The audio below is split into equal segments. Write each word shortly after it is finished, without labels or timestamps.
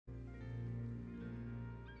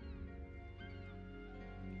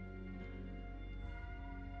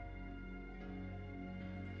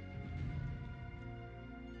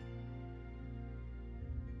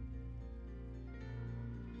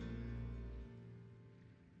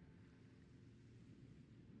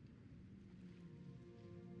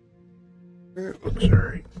It looks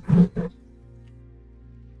alright.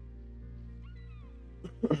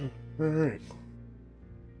 Alright.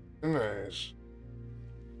 Nice.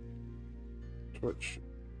 Switch.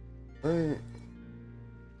 Alright.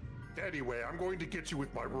 Anyway, I'm going to get you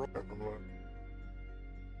with my rope.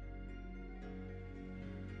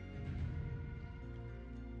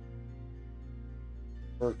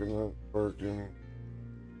 Working, working.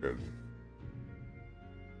 Good.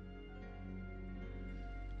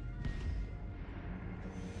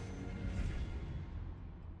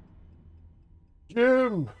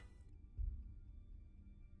 Jim!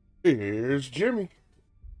 Here's Jimmy.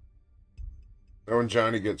 Now when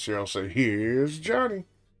Johnny gets here, I'll say, here's Johnny.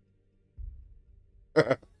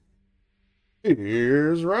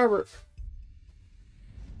 Here's Robert.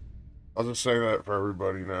 I'll just say that for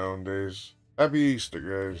everybody nowadays. Happy Easter,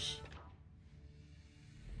 guys.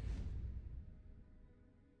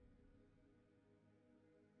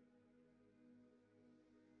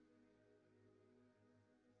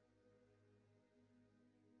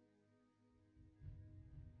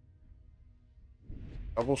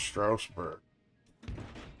 Double Strasbourg.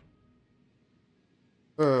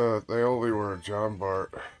 They only were John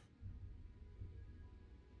Bart.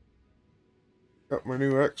 Got my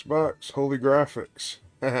new Xbox. Holy graphics.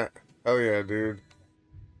 Hell yeah, dude.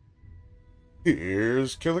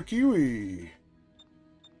 Here's Killer Kiwi.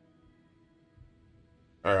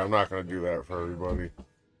 Alright, I'm not gonna do that for everybody.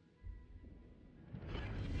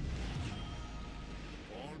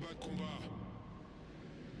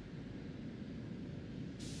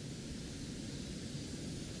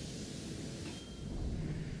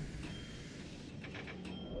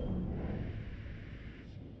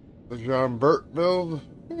 The John Burt build?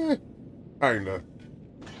 Kinda.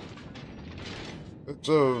 It's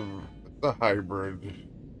a hybrid.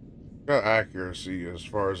 Got accuracy as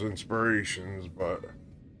far as inspirations, but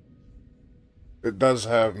it does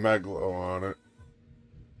have Meglo on it.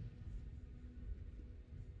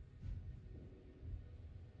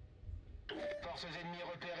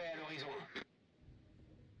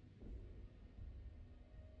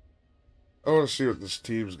 I want to see what this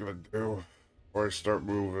team's gonna do before I start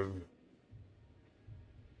moving.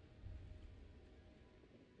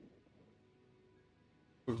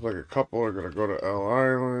 Looks like a couple are gonna go to L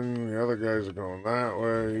Island, the other guys are going that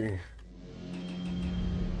way.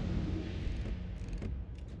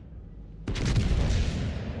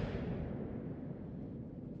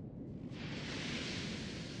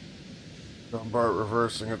 John Bart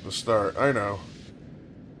reversing at the start, I know.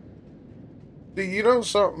 See, you know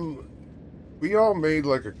something? We all made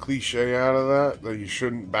like a cliche out of that you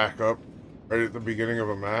shouldn't back up right at the beginning of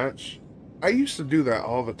a match. I used to do that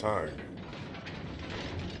all the time.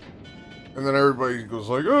 And then everybody goes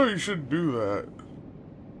like, oh, you shouldn't do that.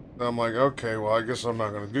 And I'm like, okay, well, I guess I'm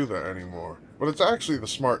not going to do that anymore. But it's actually the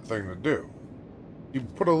smart thing to do. You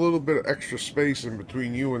put a little bit of extra space in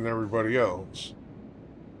between you and everybody else.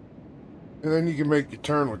 And then you can make your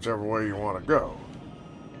turn whichever way you want to go.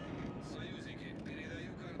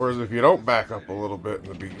 Whereas if you don't back up a little bit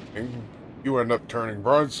in the beginning, you end up turning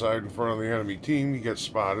broadside in front of the enemy team, you get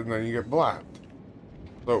spotted, and then you get blapped.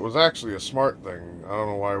 So it was actually a smart thing. I don't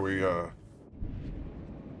know why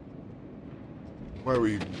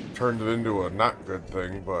we turned it into a not good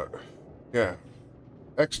thing, but yeah.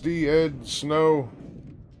 XD, Ed, Snow,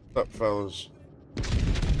 what's up, fellas?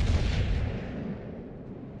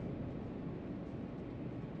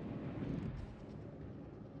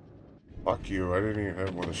 Fuck you, I didn't even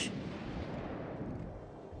have one to shoot.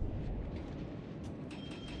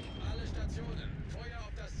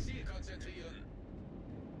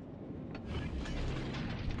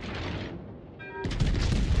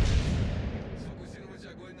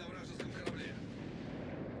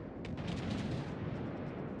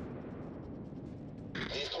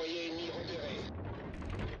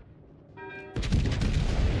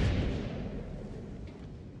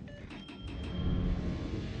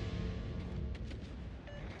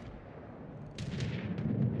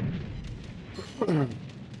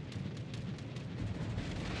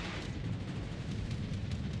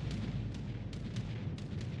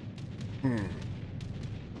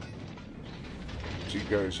 See,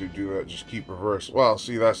 guys who do that just keep reversing. Well,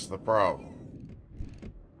 see, that's the problem.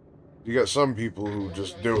 You got some people who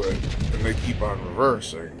just do it and they keep on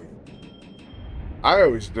reversing. I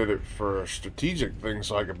always did it for a strategic thing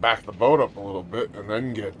so I could back the boat up a little bit and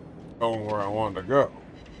then get going where I wanted to go.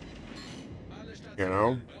 You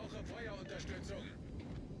know?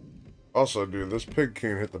 Also, dude, this pig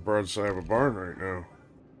can't hit the broadside of a barn right now.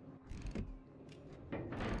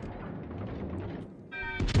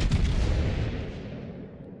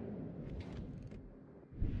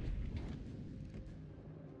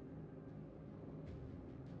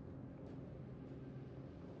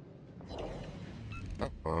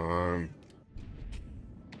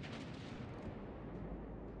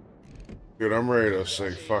 Dude, I'm ready to say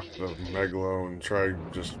fuck the Megalo and try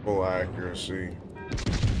just full accuracy.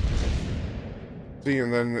 See,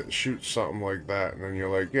 and then it shoots something like that, and then you're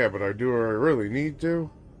like, yeah, but do I really need to?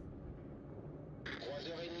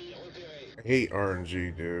 I hate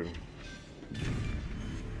RNG, dude.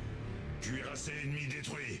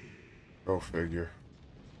 Go figure.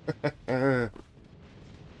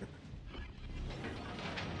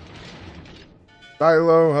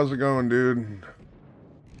 Stylo, how's it going, dude?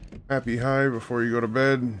 Happy high before you go to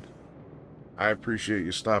bed. I appreciate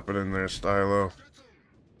you stopping in there, Stylo.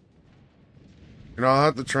 You know, I'll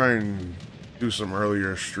have to try and do some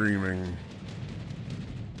earlier streaming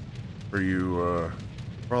for you,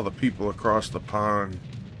 for all the people across the pond.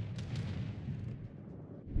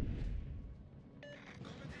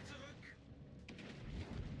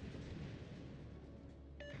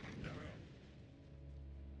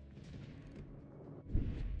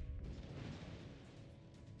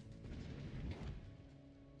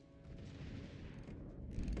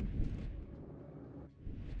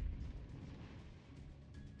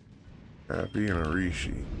 Happy and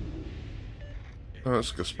Arishi. Oh,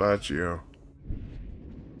 it's Gaspaccio.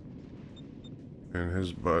 And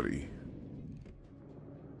his buddy.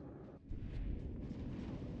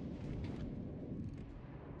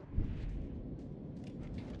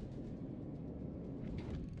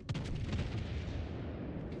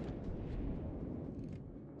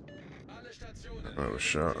 I was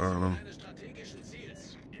shot on him.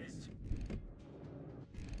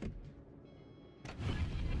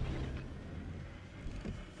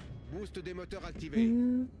 Boost des moteurs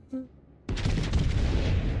activé.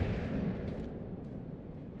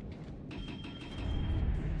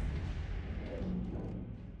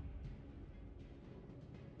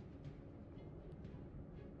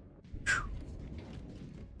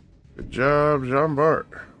 Good job, Jean Bart.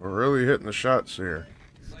 We're really hitting the shots here.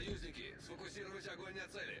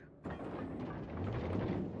 I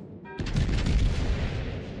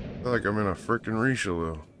feel like I'm in a frickin'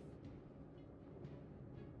 Richelieu.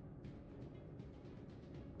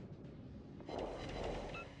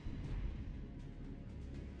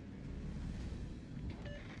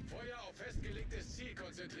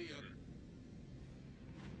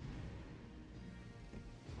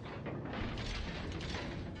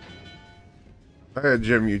 Hey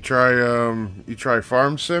Jim, you try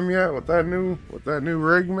Farm Sim yet with that new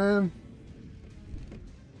rig, man?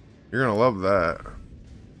 You're gonna love that.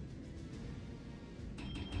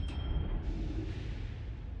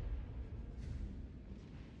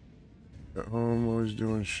 At home, always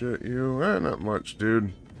doing shit. Not much,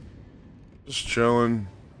 dude. Just chilling.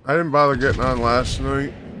 I didn't bother getting on last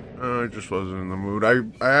night. I just wasn't in the mood. I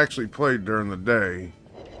actually played during the day.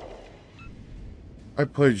 I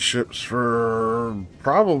played ships for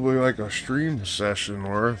probably like a stream session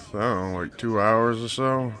worth. I don't know, like 2 hours or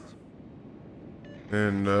so.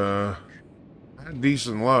 And I had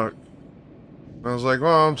decent luck. I was like,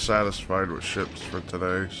 well, I'm satisfied with ships for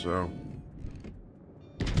today, so.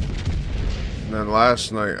 And then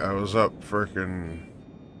last night I was up frickin'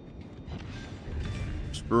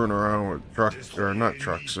 screwing around with trucks, or not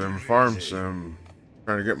truck sim, farm sim,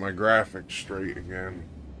 trying to get my graphics straight again.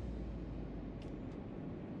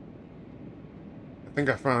 I think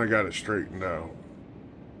I finally got it straightened out.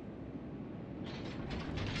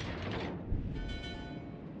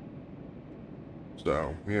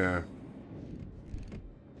 So, yeah.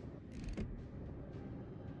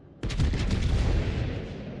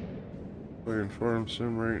 Playing farm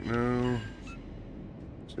sim right now.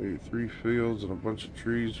 Say 3 fields and a bunch of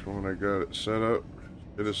trees from when I got it set up.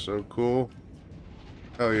 It is so cool.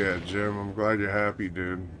 Hell yeah, Jim. I'm glad you're happy,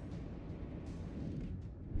 dude.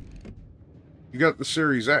 You got the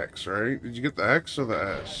Series X, right? Did you get the X or the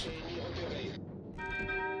S?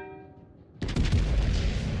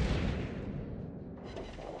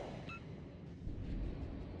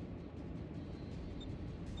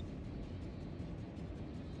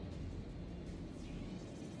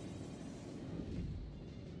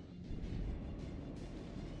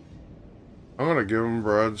 I'm gonna give him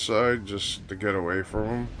broadside just to get away from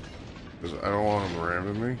him, because I don't want him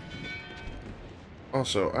ramming me.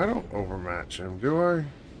 Also, I don't overmatch him, do I? I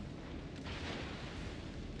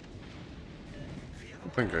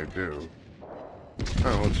don't think I do.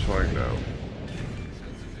 Oh, let's find out.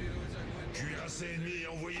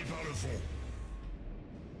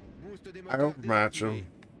 I overmatch him.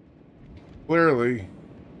 Clearly.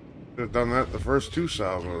 Should have done that the first 2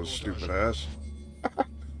 salvos, stupid ass.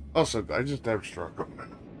 Also, I just have struck him.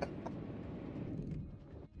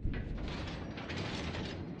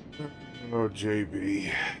 Oh, JB.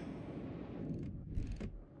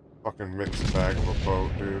 Fucking mixed bag of a boat,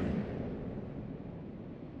 dude.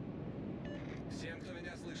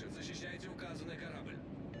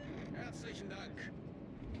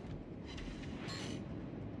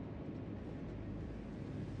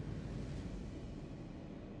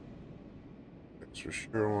 for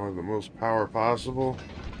sure. I wanted the most power possible.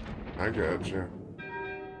 I got you.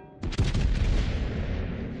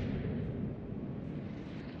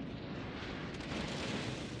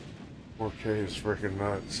 4K is freaking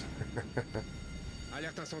nuts.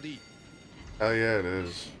 Alerte incendie. Hell yeah, it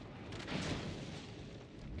is.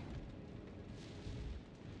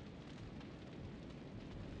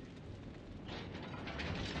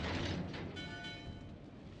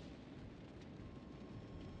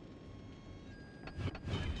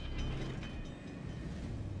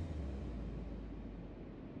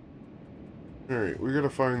 Alright, we gotta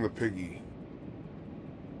find the piggy.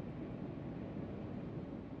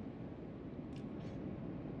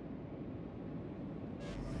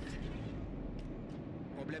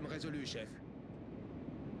 Problème résolu, chef.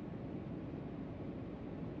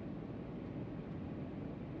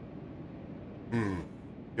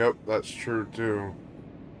 Yep, that's true too.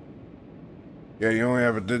 Yeah, you only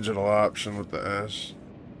have a digital option with the S.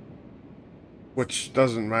 Which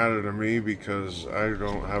doesn't matter to me because I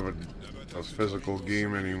don't have a physical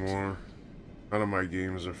game anymore. None of my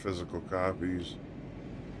games are physical copies.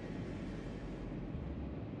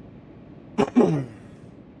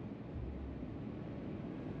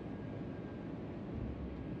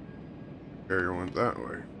 Carrier went that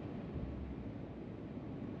way.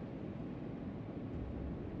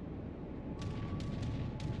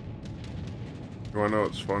 You wanna know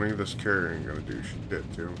what's funny? This carrier ain't gonna do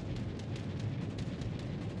shit to him.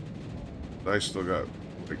 I still got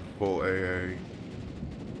like full AA.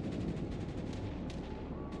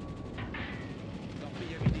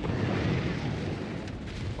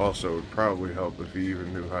 Also, it would probably help if he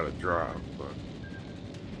even knew how to drop, but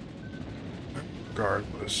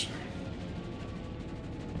regardless.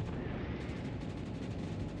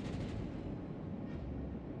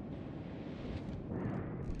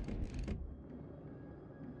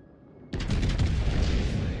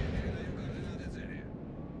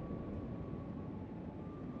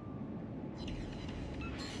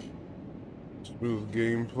 Smooth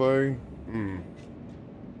gameplay.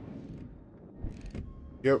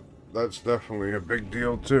 Yep, that's definitely a big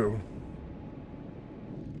deal too.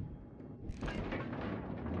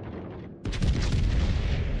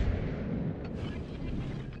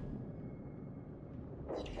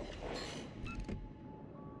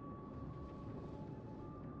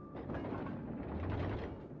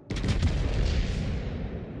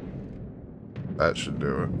 That should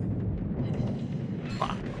do it.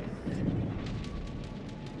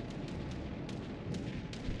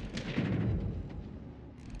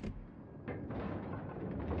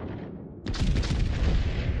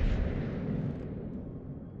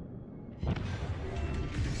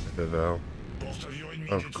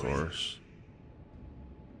 Of course.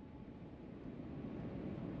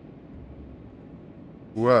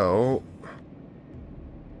 Well,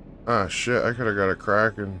 shit, I could have got a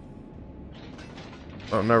Kraken.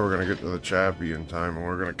 I'm never gonna get to the Chappie in time, and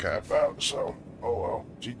we're gonna cap out, so, oh well.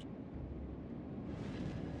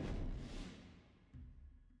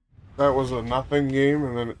 That was a nothing game,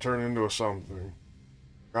 and then it turned into a something.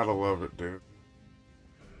 Gotta love it, dude.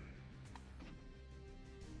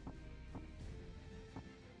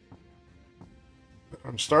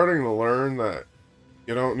 I'm starting to learn that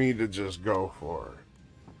you don't need to just go for it.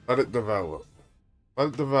 Let it develop. Let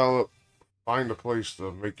it develop. Find a place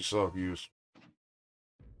to make yourself useful.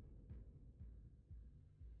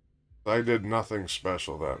 I did nothing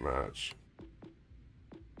special that match.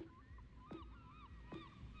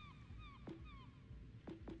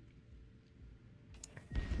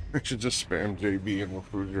 I should just spam JB and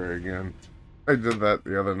Lafouger again. I did that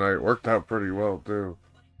the other night. Worked out pretty well, too.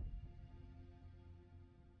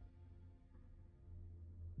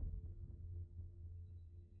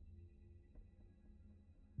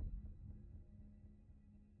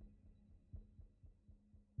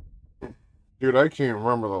 Dude, I can't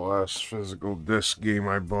remember the last physical disc game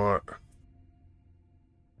I bought.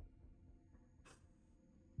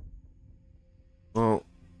 Well,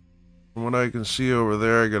 from what I can see over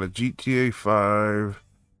there, I got a GTA 5.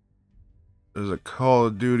 There's a Call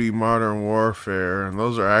of Duty Modern Warfare, and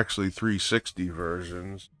those are actually 360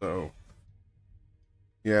 versions, so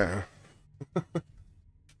yeah.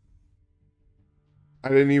 I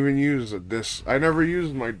didn't even use a disc. I never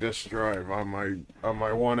used my disc drive on my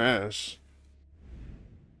 1S.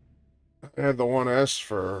 I had the 1S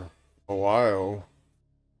for a while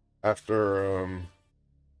after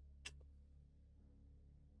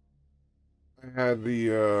I had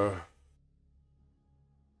the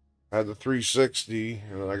 360,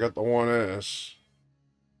 and then I got the 1S,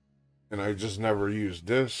 and I just never used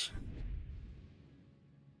disc.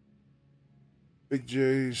 Big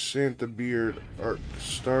J's Santa Beard art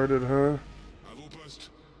started, huh?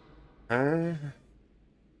 Huh?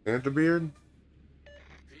 Santa Beard?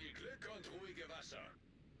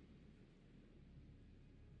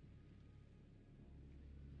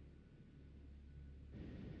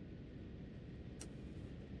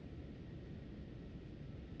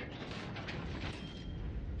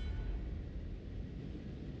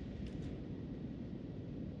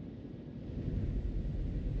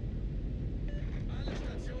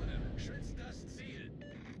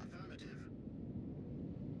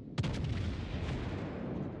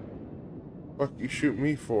 Fuck you shoot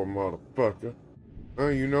me for, motherfucker? Huh?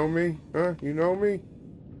 You know me? Huh? You know me?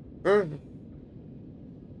 Huh?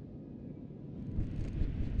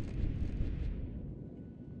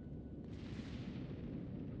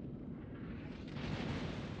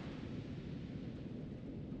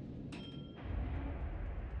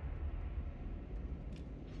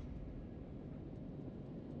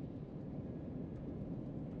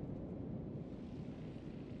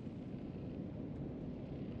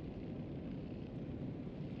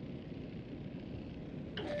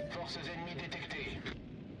 Forces ennemies détectées.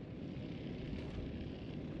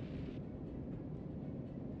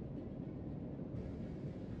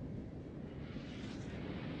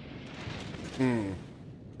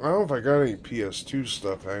 I don't know if I got any PS2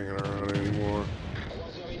 stuff hanging around anymore.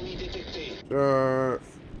 Croiseur ennemi détecté.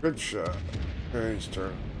 Good shot. His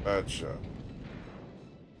turn. Bad shot.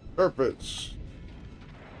 Turpits.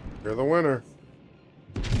 You're the winner.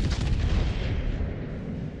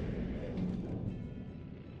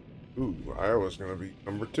 Ooh, Iowa's gonna be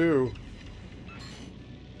number 2.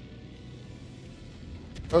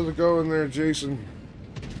 How's it going there, Jason?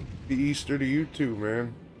 Happy Easter to you too,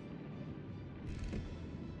 man.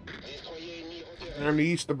 Destroyer ennemi repéré. I'm the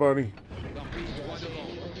Easter Bunny. Morpise droit Croiseur devant.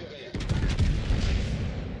 ennemi repéré.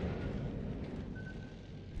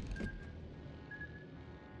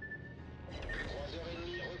 Croiseur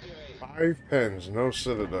ennemi repéré. 5 pens, no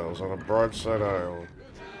citadels on a broadside Iowa.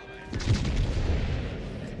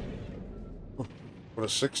 With a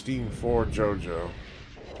 16-4 JoJo.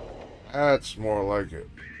 That's more like it.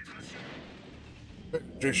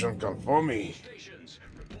 Jason, come for me. Stations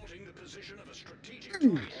reporting the position of a strategic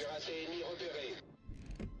Hmm. Cuirassé ennemi repéré.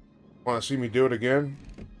 Want to see me do it again?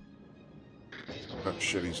 Destroyer Not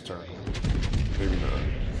shitty's turn. Maybe not.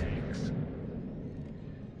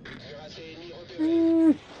 Cuirassé ennemi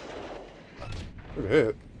repéré. Good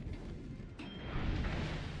hit.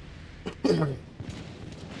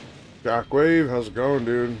 Shockwave, how's it going,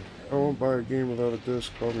 dude? I won't buy a game without a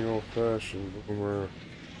disc. Call me old-fashioned boomer.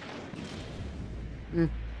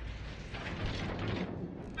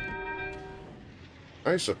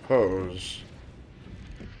 I suppose.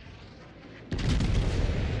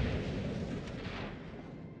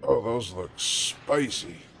 Oh, those look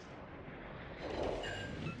spicy.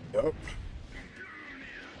 Yup.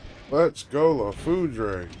 Let's go, La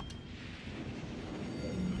Foudre.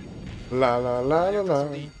 La la la la la.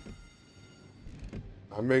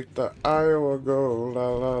 I make the Iowa go. La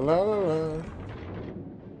la la la la.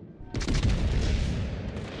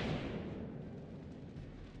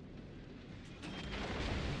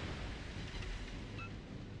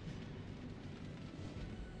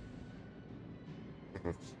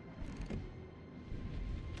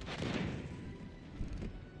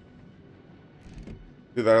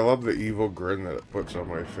 Dude, I love the evil grin that it puts on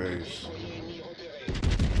my face. Destroyer ennemi repéré.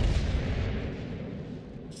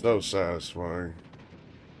 So satisfying.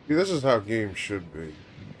 See, this is how games should be.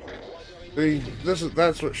 Croiseur See, ennemi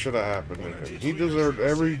that's what should have happened to him. He deserved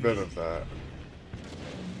every bit of that.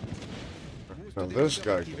 Now this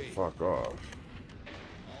guy can fuck off.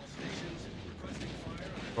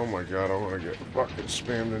 Oh my god, I want to get fucking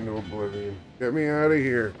spammed into oblivion. Get me out of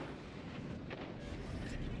here.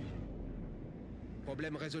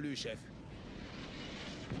 Problème résolu, chef.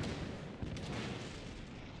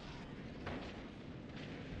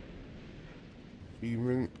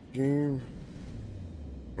 Achievement game.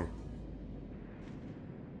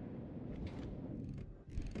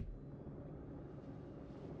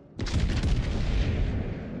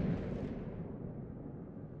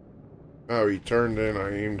 Oh, he turned in.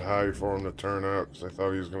 I aimed high for him to turn out because I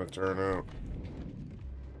thought he was going to turn out.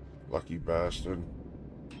 Lucky bastard.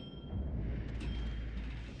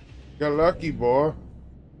 Got lucky, boy.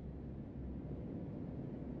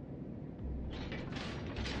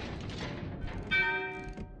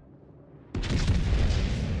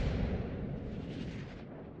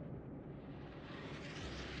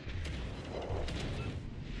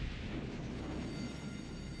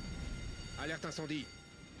 Alerte incendie.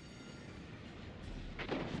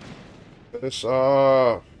 Piss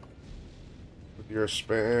off. You're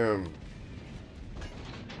spam.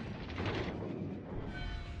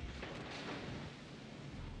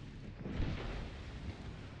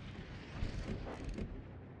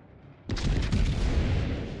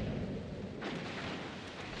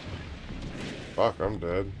 Fuck, I'm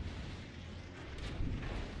dead.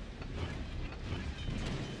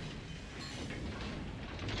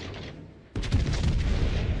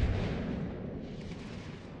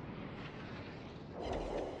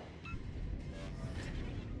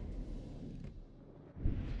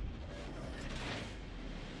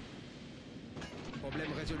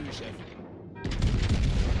 Problème résolu, chef.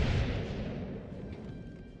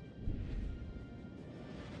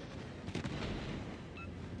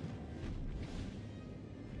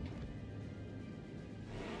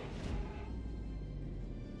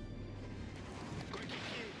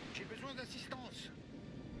 Coéquipier, j'ai besoin d'assistance.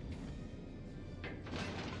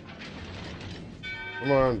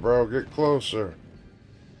 Come on, bro, get closer.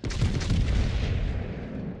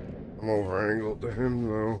 I'm over angled to him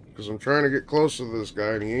though, because I'm trying to get close to this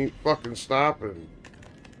guy and he ain't fucking stopping.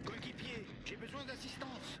 Coéquipier, j'ai besoin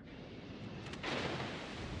d'assistance.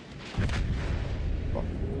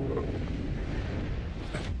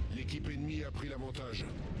 L'équipe ennemie a pris l'avantage.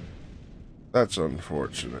 That's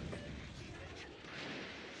unfortunate.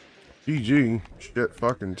 GG. Shit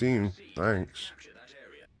fucking team. Thanks.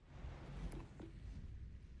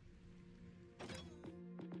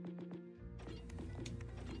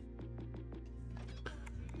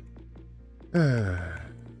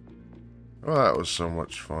 Well, that was so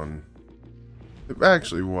much fun. It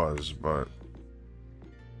actually was, but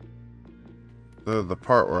the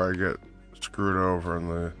part where I get screwed over in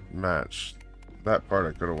the match, that part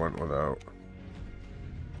I could have went without.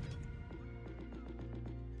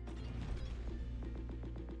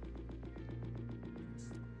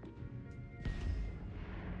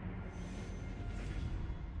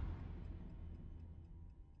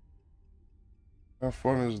 How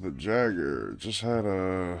fun is the Jagger? Just had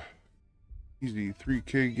a easy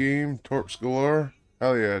 3K game, torps galore.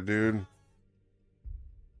 Hell yeah, dude.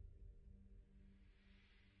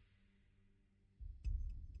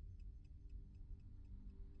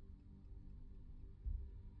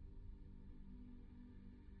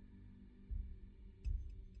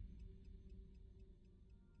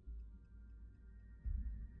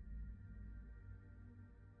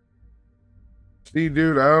 See,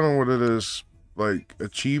 dude, I don't know what it is. Like,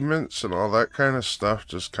 achievements and all that kind of stuff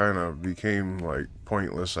just kind of became, like,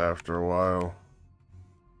 pointless after a while.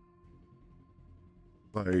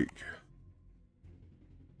 Like,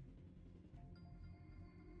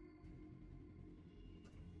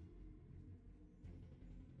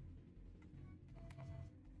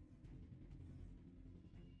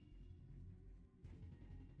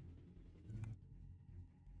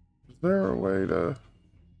 is there a way to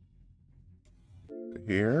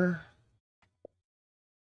here?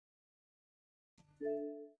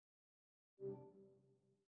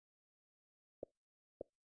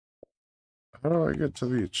 How do I get to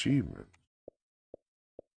the achievement?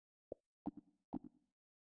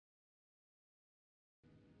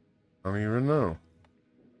 I don't even know.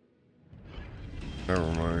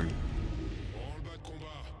 Never mind.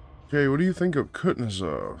 Okay, what do you think of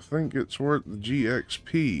Kutnezov? Think it's worth the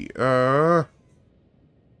GXP? I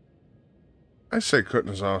say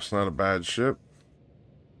Kutnezov's not a bad ship.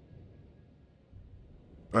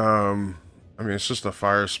 I mean, it's just a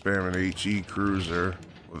fire spamming HE cruiser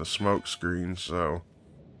with a smoke screen, so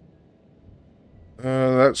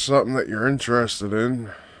that's something that you're interested in.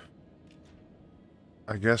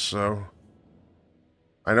 I guess so.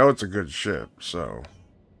 I know it's a good ship, so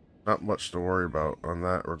not much to worry about on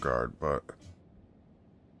that regard, but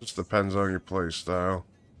just depends on your play style.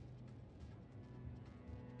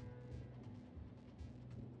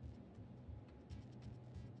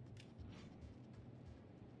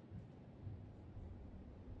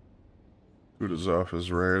 Kutuzov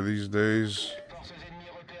is rare these days.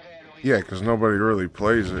 Yeah, because nobody really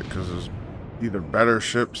plays it, because there's either better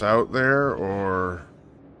ships out there, or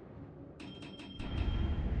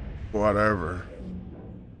whatever.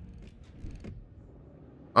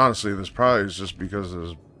 Honestly, this probably is just because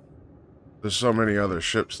there's so many other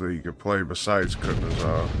ships that you could play besides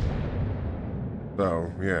Kutuzov.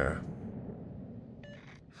 So, yeah.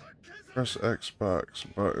 Press Xbox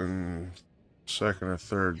button, second or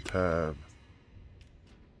third tab.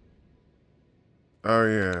 Oh,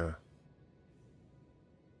 yeah.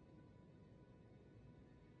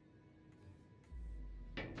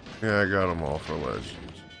 Yeah, I got them all for Legends.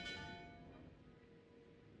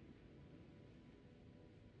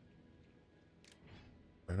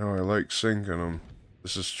 I know, I like syncing them.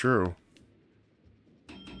 This is true.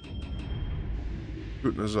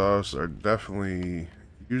 Kutnazovs are definitely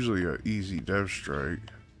usually an easy dev strike,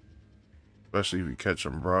 especially if you catch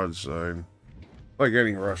them broadside, like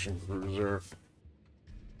any Russian cruiser.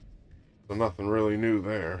 So nothing really new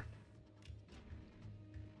there.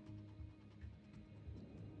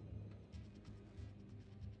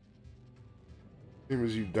 Same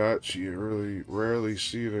as Udachi, you really rarely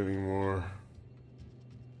see it anymore.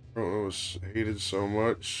 I don't know, it's hated so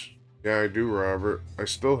much. Yeah, I do, Robert. I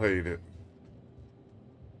still hate it.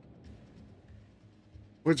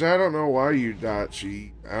 Which I don't know why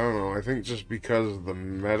Udachi. I don't know. I think just because the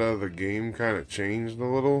meta of the game kind of changed a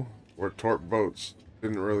little, where torque boats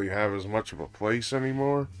didn't really have as much of a place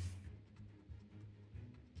anymore.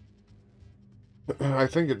 I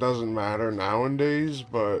think it doesn't matter nowadays,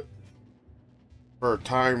 but for a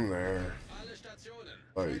time there,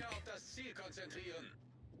 like,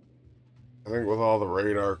 I think with all the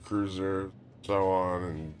radar cruisers, so on,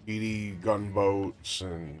 and BD gunboats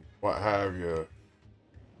and what have you,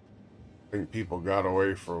 I think people got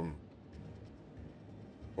away from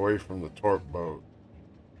the torque boat.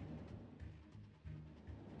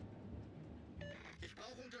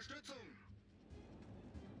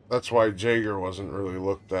 That's why Jaeger wasn't really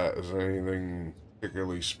looked at as anything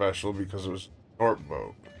particularly special, because it was a torque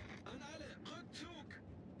boat.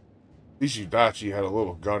 At least Udachi had a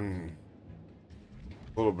little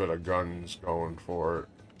bit of guns going for it.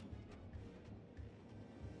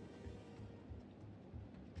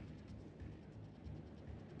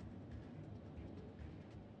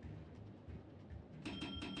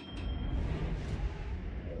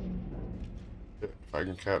 If I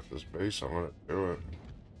can cap this base, I'm gonna do it.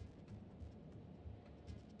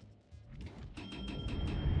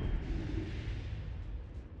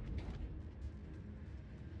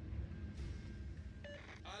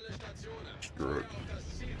 Screw it.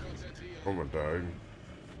 Oma died.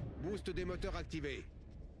 Boost des moteurs activé.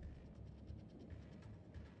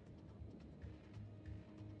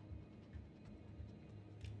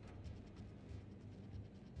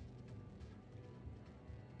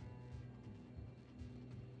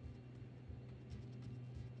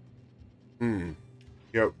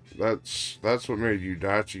 Yep, that's what made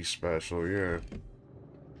Udachi special, yeah.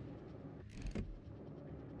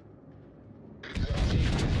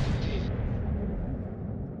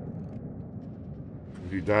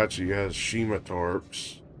 Udachi has Shima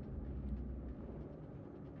torps,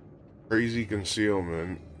 crazy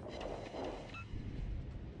concealment,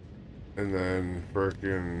 and then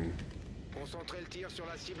frickin' Concentrez le tir sur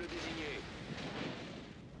la cible désignée.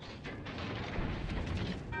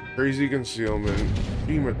 crazy concealment,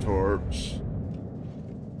 Shima torps.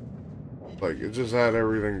 Like, it just had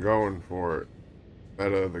everything going for it.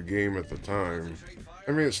 Meta of the game at the time.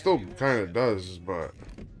 I mean, it still kind of does, but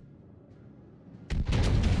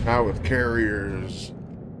now with carriers,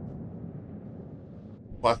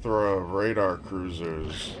 plethora of radar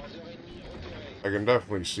cruisers, I can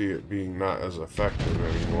definitely see it being not as effective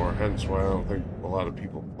anymore, hence why I don't think a lot of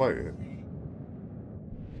people play it.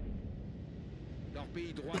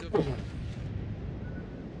 Torpille droit devant.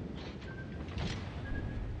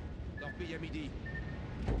 Torpille à midi.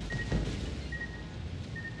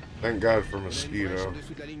 Thank God for On a une brèche Mosquito. en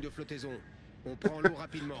dessous de la ligne de flottaison. On prend l'eau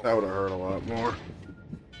rapidement. That would have hurt a lot more.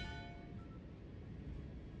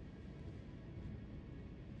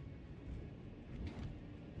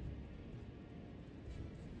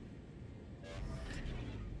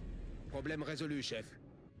 Problème résolu, chef.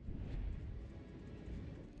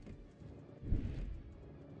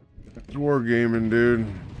 It's wargaming, dude.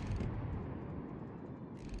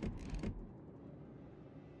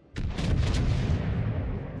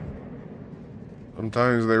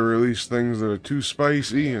 Sometimes they release things that are too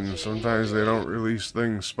spicy, and sometimes they don't release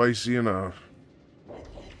things spicy enough.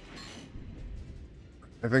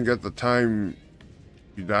 I think at the time,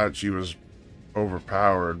 Udachi was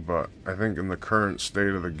overpowered, but I think in the current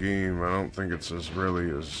state of the game, I don't think it's as really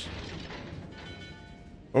as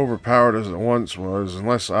overpowered as it once was,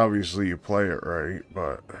 unless obviously you play it right,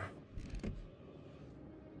 but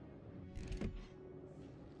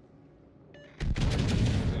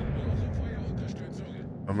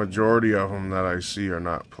a majority of them that I see are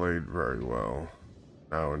not played very well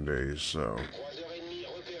nowadays, so.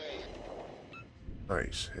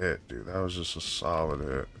 Nice hit, dude. That was just a solid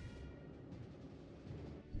hit.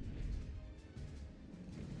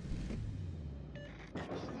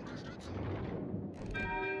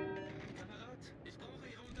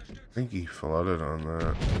 I think he flooded on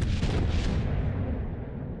that.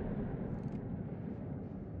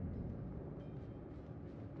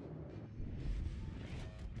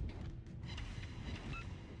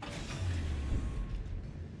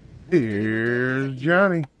 Here's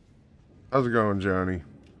Johnny. How's it going, Johnny?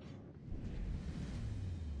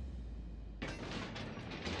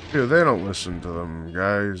 Dude, they don't listen to them,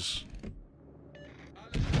 guys.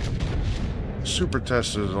 Super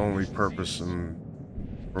Test's only purpose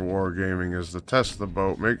for wargaming is to test the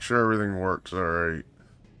boat, make sure everything works alright.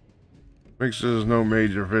 Make sure there's no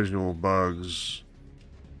major visual bugs,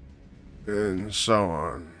 and so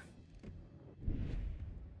on.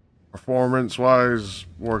 Performance-wise,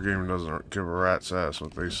 wargaming doesn't give a rat's ass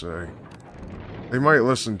what they say. They might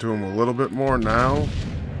listen to them a little bit more now,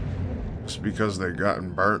 just because they've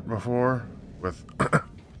gotten burnt before with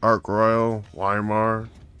Arc Royal, Weimar.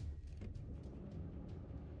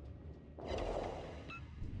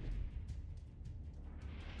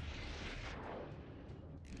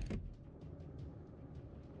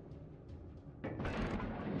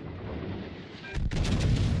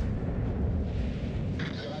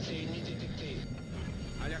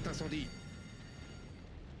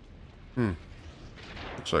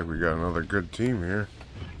 Looks like we got another good team here.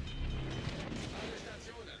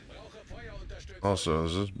 Also,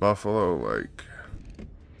 is this Buffalo, like,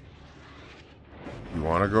 you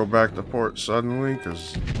want to go back to port suddenly?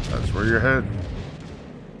 Because that's where you're heading.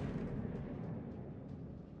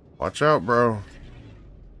 Watch out, bro.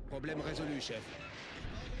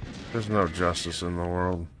 There's no justice in the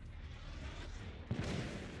world.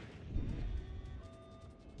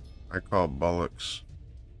 I call bullocks.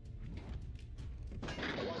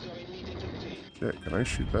 Shit, can I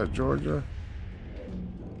shoot that, Georgia?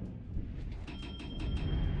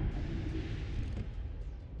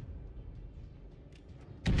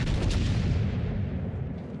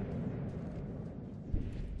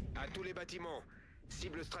 À tous les bâtiments.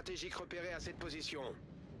 Cible stratégique repérée à cette position.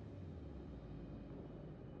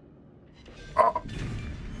 Oh.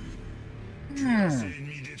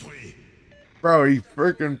 Bro, he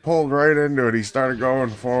freaking pulled right into it. He started going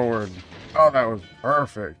forward. Oh, that was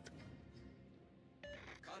perfect.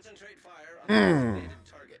 Concentrate fire on the designated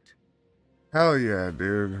target. Hell yeah,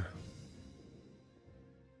 dude.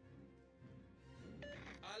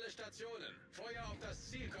 Alle Stationen. Feuer auf das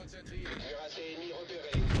Ziel konzentrieren.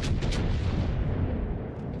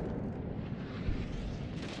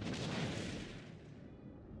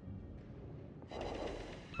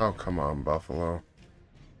 Oh, come on, Buffalo.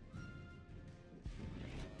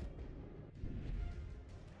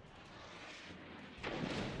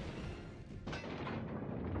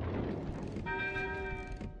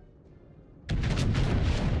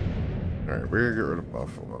 Alright, we're gonna get rid of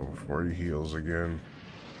Buffalo before he heals again.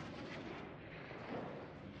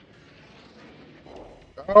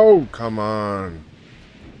 Oh, come on.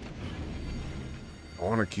 I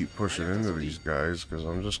want to keep pushing into these guys because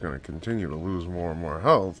I'm just going to continue to lose more and more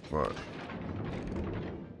health, but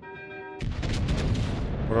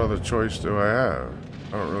what other choice do I have?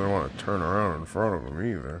 I don't really want to turn around in front of him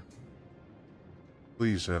either.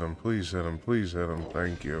 Please hit him, please hit him, please hit him.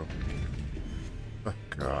 Thank you. Oh,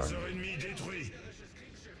 God.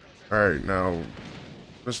 Alright, now,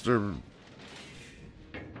 Mr.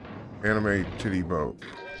 Anime Titty Boat.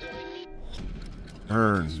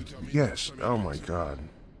 Turn. Yes. Oh my God.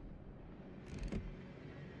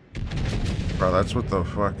 Bro, that's what the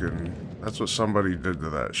fucking... That's what somebody did to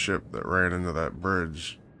that ship that ran into that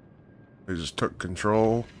bridge. They just took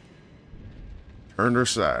control, turned her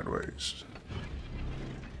sideways.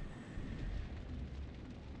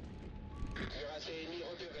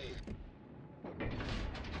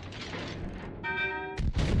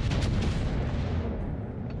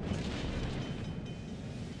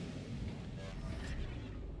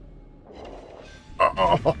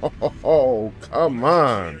 Oh, come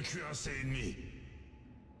on.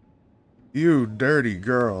 You dirty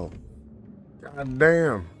girl. God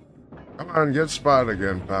damn. Come on, get spotted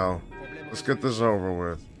again, pal. Let's get this over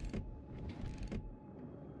with.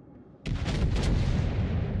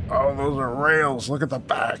 Oh, those are rails. Look at the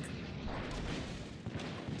back.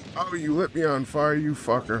 Oh, you lit me on fire, you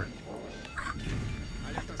fucker.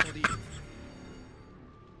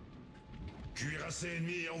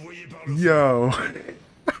 Yo.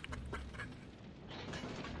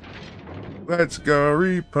 Let's go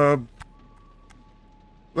repub.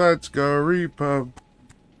 Let's go repub.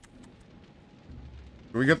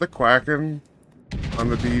 Can we get the quacking on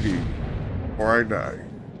the DD before I die?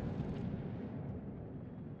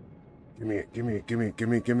 Give me it, give me it, give me it, give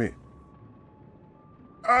me it, give me it.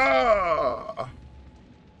 Ah!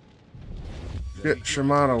 Shit,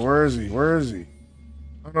 Shimano, where is he? Where is he?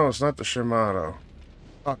 Oh no, it's not the Shimano.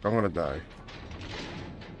 Fuck, I'm gonna die.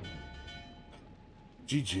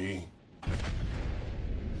 GG.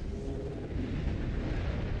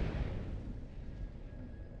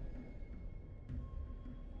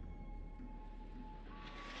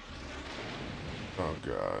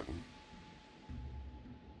 God.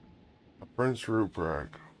 A Prince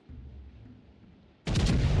Rupert.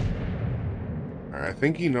 Alright, I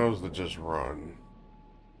think he knows to just run.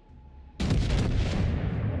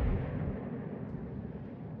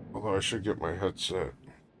 Although I should get my headset.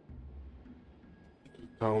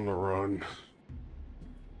 Tell him to run.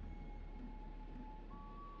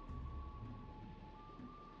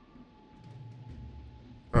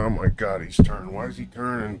 Oh my God, he's turning. Why is he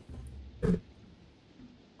turning?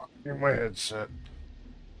 Get my headset.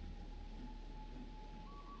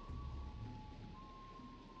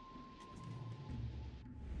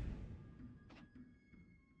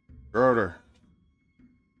 Schroeder.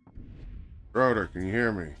 Schroeder, can you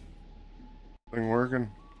hear me? Thing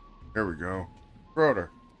working? Here we go.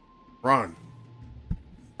 Schroeder, run.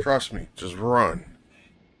 Trust me, just run.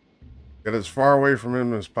 Get as far away from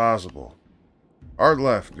him as possible. Hard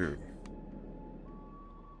left, dude.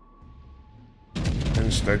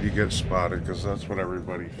 Instead, you get spotted, because that's what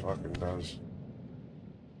everybody fucking does.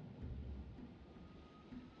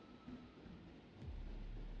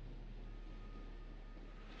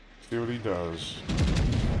 See what he does.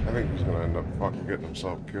 I think he's gonna end up fucking getting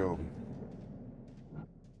himself killed.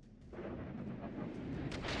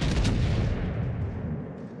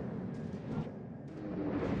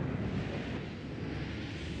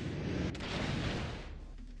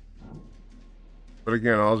 But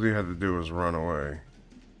again, all he had to do was run away.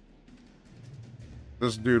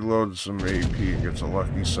 This dude loads some AP and gets a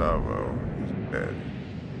lucky salvo. He's dead.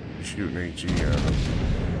 He's shooting HE at him.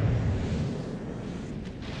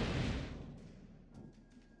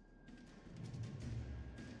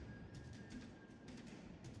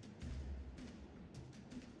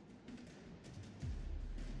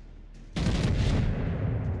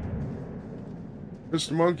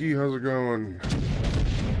 Mr. Monkey, how's it going?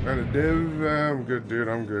 Kinda div? I'm good, dude,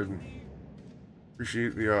 I'm good.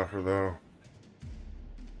 Appreciate the offer, though.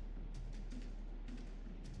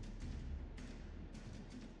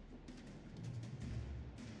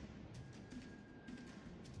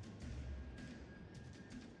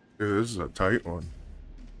 Dude, this is a tight one.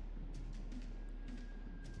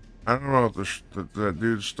 I don't know if that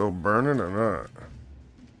dude's still burning or not.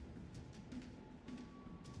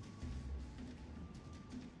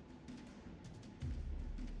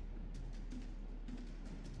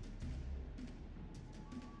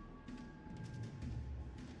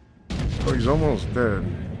 Oh, he's almost dead.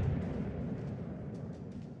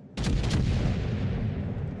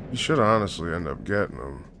 He should honestly end up getting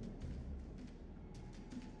him.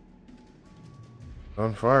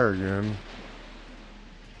 On fire again.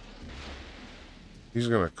 He's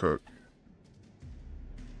gonna cook.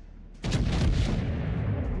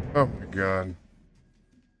 Oh my God.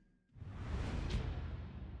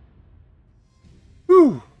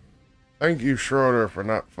 Whew. Thank you, Schroeder, for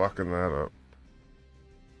not fucking that up.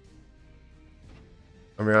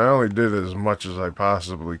 I mean, I only did as much as I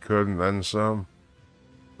possibly could and then some.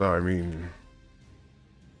 So, I mean,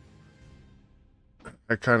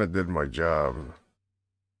 I kind of did my job.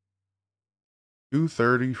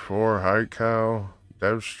 234 high cow,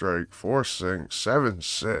 dev strike, 4 sinks, 7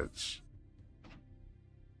 sits.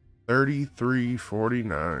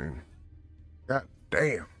 3349. God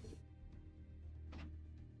damn.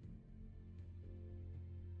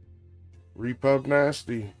 Repub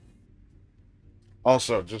nasty.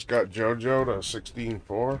 Also, just got JoJo to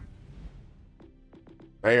 16.4.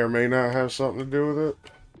 May or may not have something to do with it.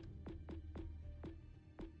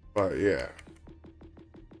 But yeah.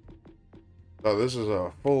 So this is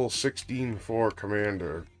a full 16.4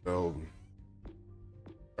 commander build.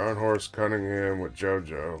 John Horse Cunningham with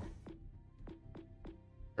JoJo.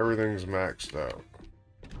 Everything's maxed out.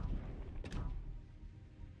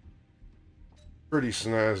 Pretty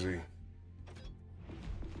snazzy.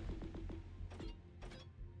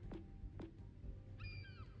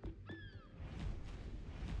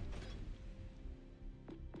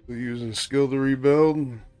 Using skill to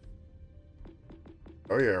rebuild.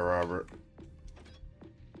 Oh yeah, Robert.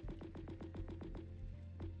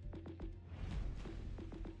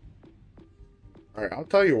 Alright, I'll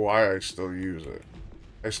tell you why I still use it.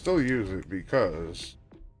 I still use it because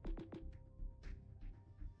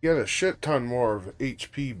you get a shit ton more of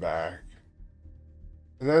HP back.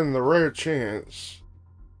 And then the rare chance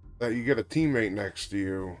that you get a teammate next to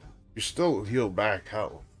you, you still heal back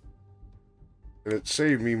health. And it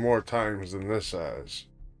saved me more times than this has.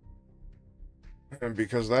 And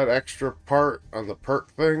because that extra part on the perk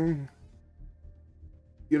thing,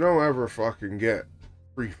 you don't ever fucking get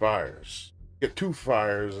 3 fires. You get 2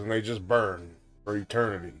 fires and they just burn for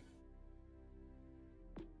eternity.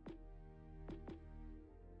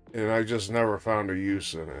 and I just never found a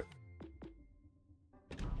use in it.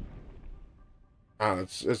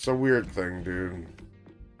 It's a weird thing, dude.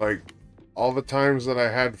 Like, all the times that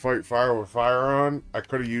I had Fight Fire with Fire on, I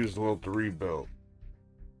could have used Will to rebuild.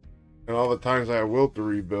 And all the times I had Will to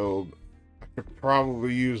rebuild, I could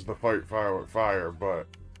probably use the Fight Fire with Fire, but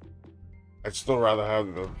I'd still rather have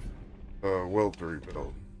the Will to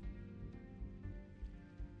rebuild.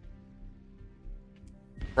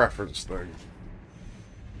 Preference thing.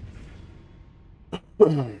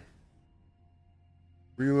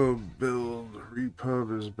 Reload build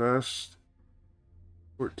repub is best.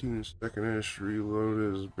 14-second-ish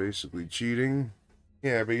reload is basically cheating.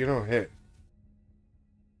 Yeah, but you don't hit.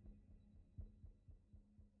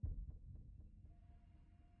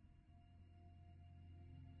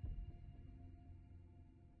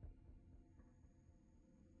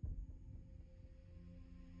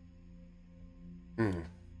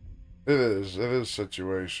 It is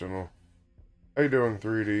situational. How you doing,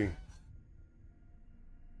 3D?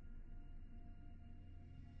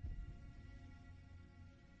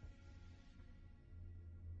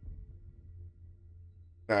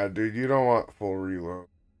 Nah, dude, you don't want full reload.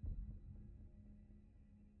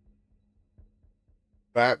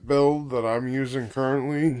 That build that I'm using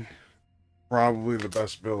currently, probably the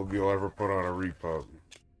best build you'll ever put on a repub.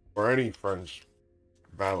 Or any French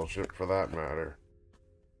battleship for that matter.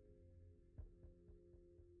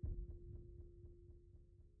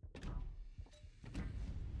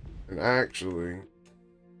 And actually,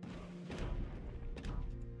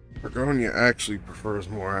 Bergonia actually prefers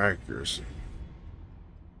more accuracy.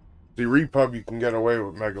 See, repub you can get away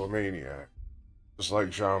with Megalomaniac. Just like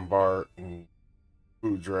Jean Bart and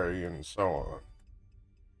Boudre and so on.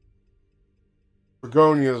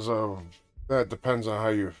 Begonia's that depends on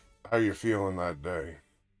how you're feeling that day.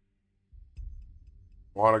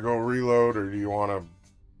 Want to go reload, or do you want to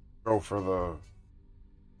go for the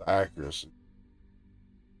accuracy?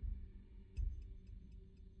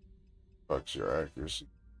 Fucks your accuracy.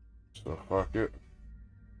 So fuck it.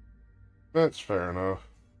 That's fair enough.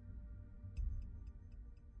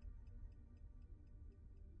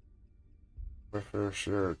 My fair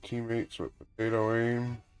share of teammates with potato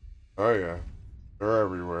aim. Oh yeah, they're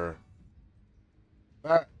everywhere.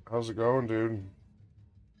 Matt, how's it going, dude?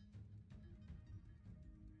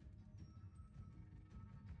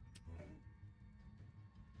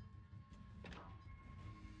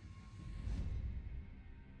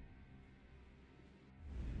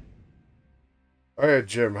 Oh yeah,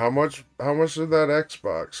 Jim, how much did that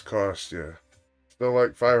Xbox cost you? Still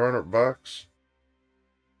like $500?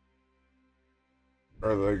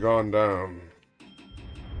 Or are they gone down?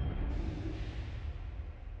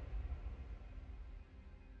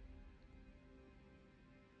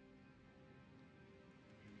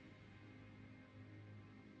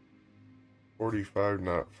 $45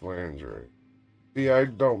 knot flange rate. See, I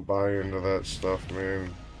don't buy into that stuff,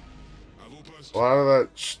 man. A lot of that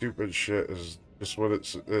stupid shit is just what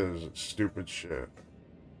it is. It's stupid shit.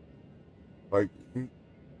 Like,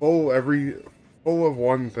 full of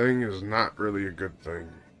one thing is not really a good thing,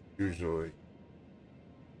 usually.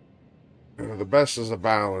 You know, the best is a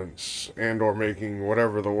balance, and or making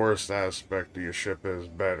whatever the worst aspect of your ship is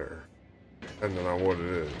better, depending on what it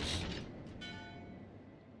is.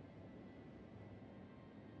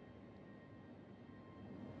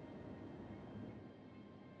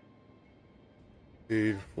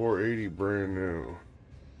 Paid $480 brand new.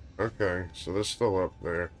 Okay, so they're still up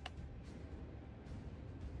there.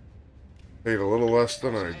 Paid a little less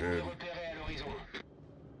than I did.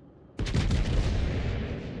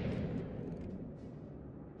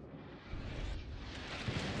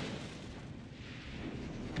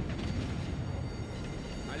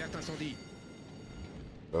 Alerte incendie.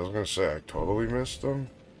 I was gonna say, I totally missed them.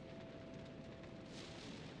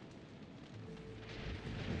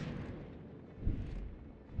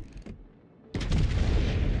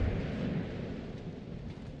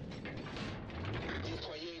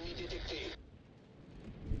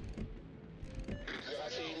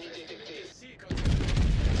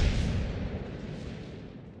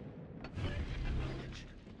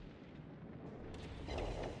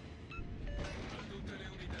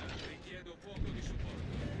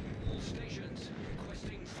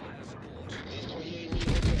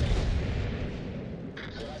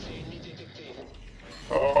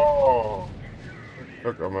 Oh!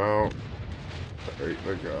 Took him out. Alright,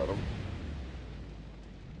 they got him.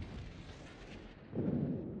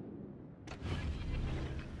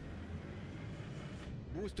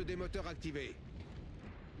 Boost des moteurs activé.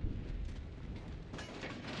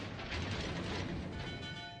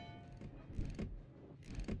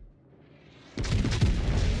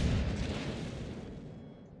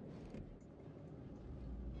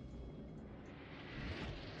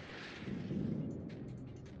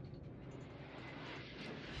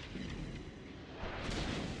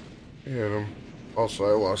 Hit him. Also,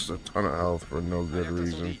 I lost a ton of health for no good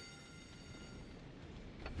reason.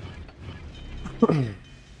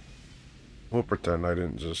 We'll pretend I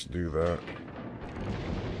didn't just do that.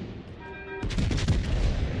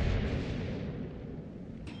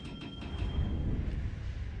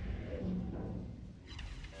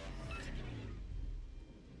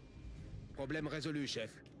 Problème résolu, chef.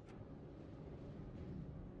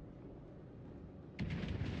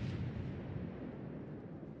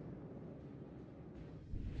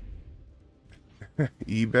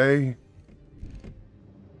 eBay?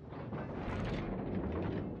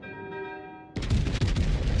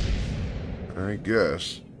 I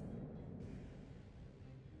guess.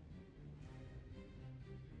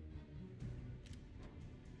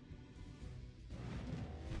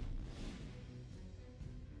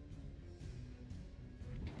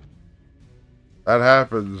 That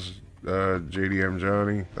happens, JDM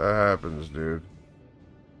Johnny. That happens, dude.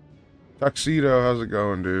 Tuxedo, how's it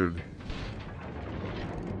going, dude?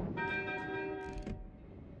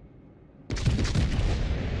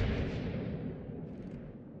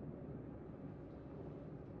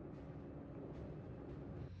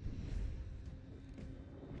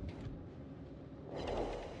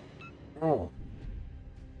 Oh.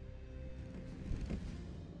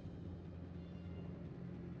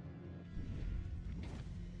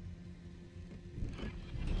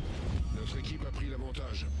 Notre équipe a pris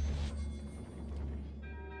l'avantage.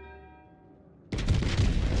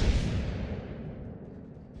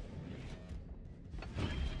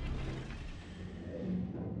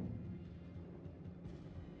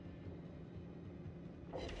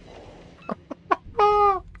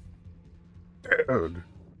 Dude.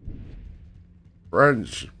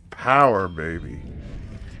 French power, baby.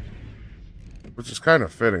 Which is kind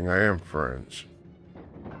of fitting. I am French.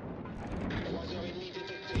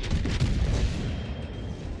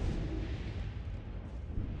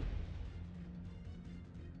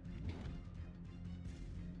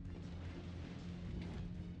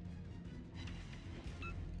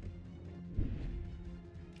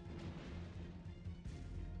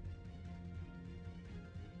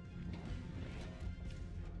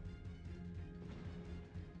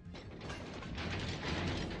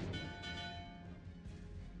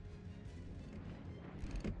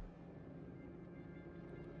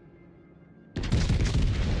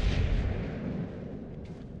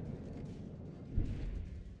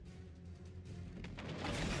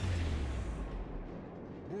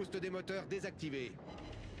 Boost des moteurs désactivé.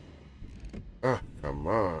 Ah, come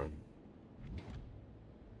on.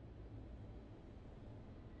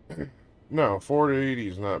 No, 480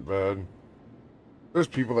 is not bad. There's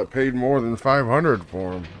people that paid more than 500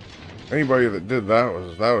 for them. Anybody that did that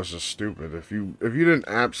was just stupid. If you didn't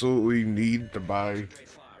absolutely need to buy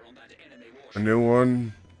a new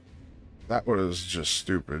one, that was just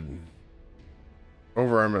stupid.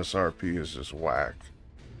 Over MSRP is just whack.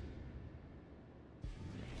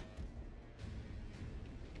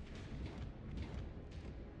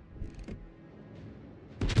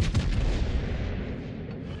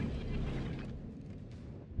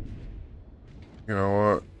 You know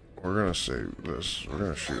what? We're gonna save this. We're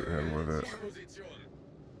gonna shoot him with it.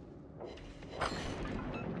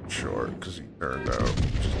 Short, because he turned out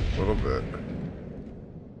just a little bit.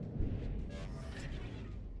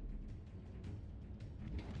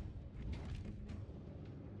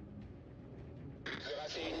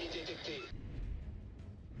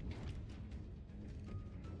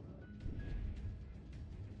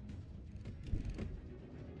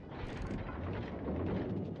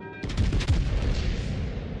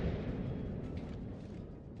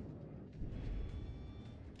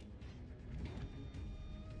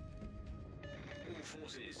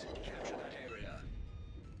 Forces, capture that area.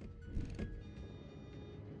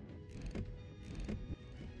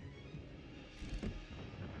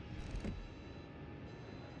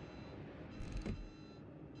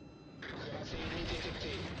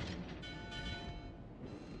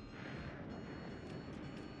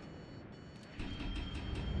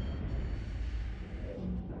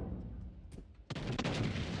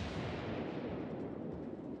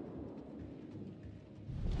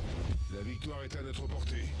 La victoire est à notre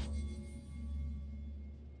portée.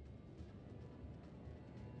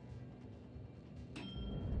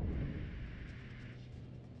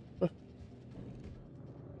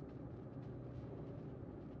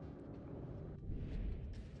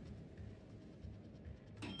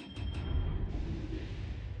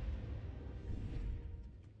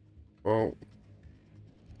 Well,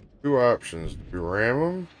 two options. Do we ram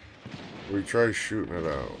him? Or we try shooting it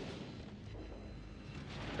out?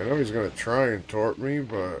 I know he's gonna try and torp me,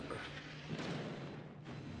 but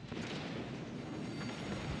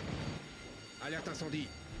Alerte incendie.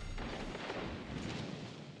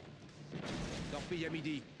 Torpille à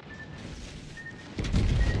midi.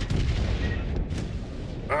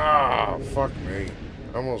 Ah, fuck me.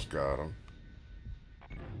 Almost got him.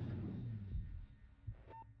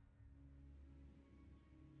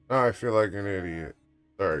 Now I feel like an idiot.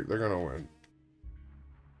 Alright, they're gonna win.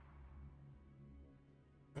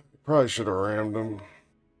 Probably should have rammed him.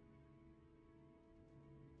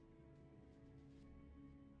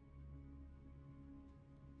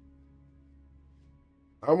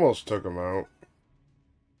 Almost took him out.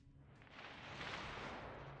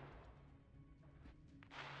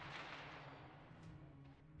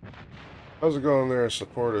 How's it going there,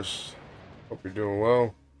 support us? Hope you're doing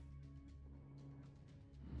well.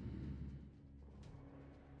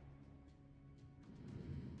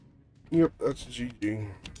 Yep, that's GG.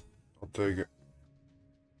 I'll take it.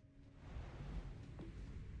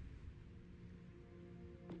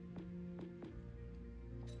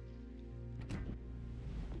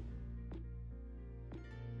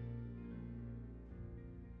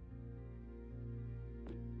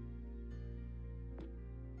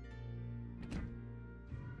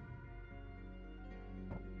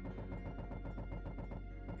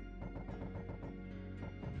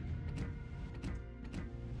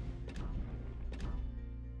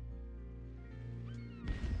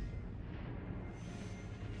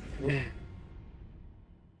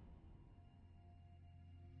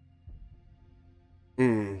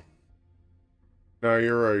 No,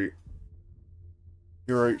 you're right.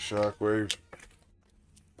 You're right, Shockwave.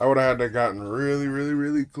 I would have had to gotten really, really,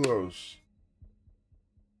 really close.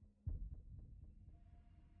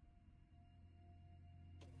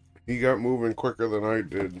 He got moving quicker than I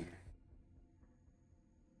did.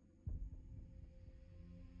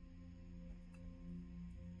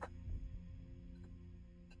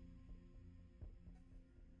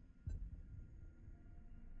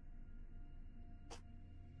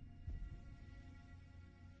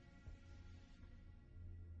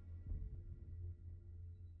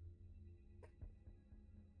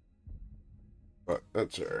 But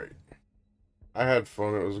that's alright. I had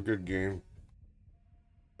fun. It was a good game.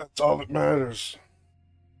 That's all that matters.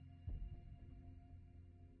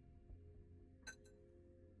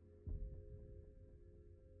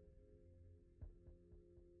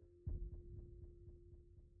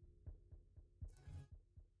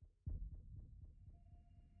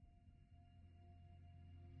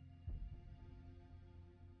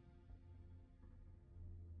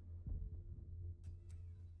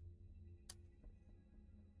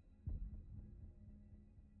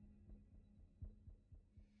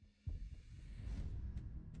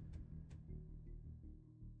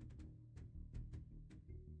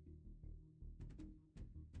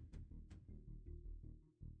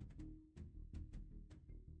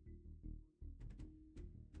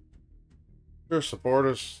 Sure, support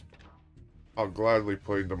us. I'll gladly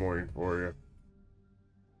play Des Moines for you.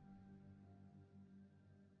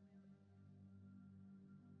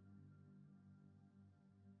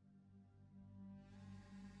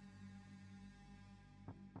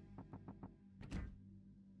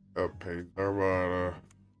 Uppaid Armada.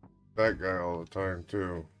 That guy all the time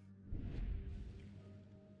too.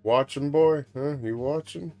 Watching, boy? Huh? You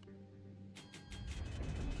watching?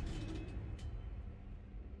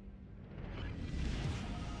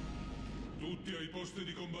 Tutti ai posti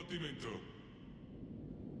di combattimento.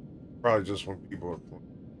 Probably just when people are playing.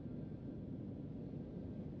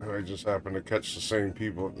 And I just happen to catch the same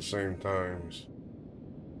people at the same times.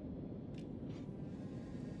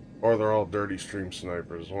 Or they're all dirty stream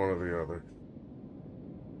snipers, one or the other.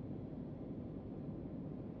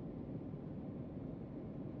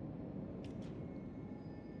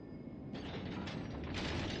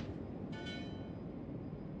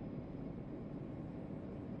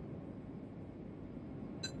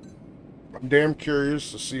 I'm damn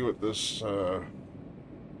curious to see what this,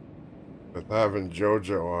 with having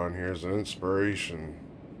JoJo on here is an inspiration.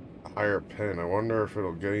 A higher pin. I wonder if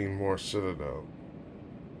it'll gain more Citadel.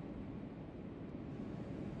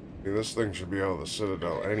 I mean, this thing should be able to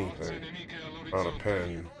Citadel anything on a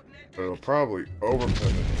pen. But it'll probably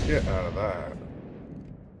overpin the shit out of that.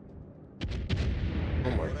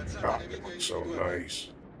 Oh my god, it looks so nice.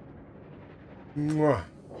 Mwah.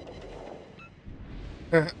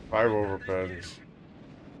 5 overpens.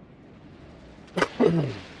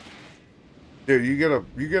 Dude, you get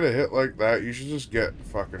a hit like that, you should just get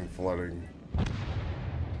fucking flooding.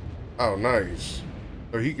 Oh, nice.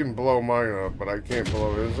 So he can blow mine up, but I can't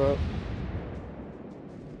blow his up?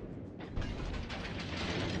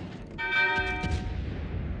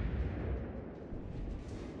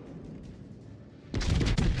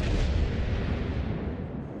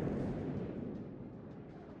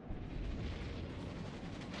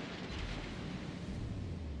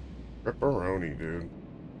 Pepperoni, dude.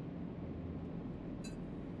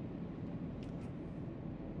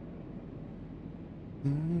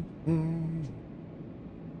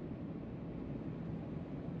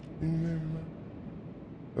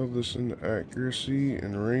 Of this in accuracy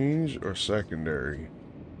and range or secondary?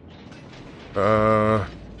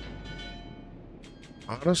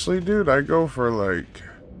 Honestly, dude, I go for like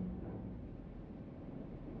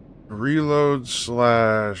reload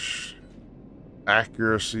slash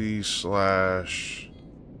accuracy slash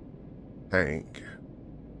tank.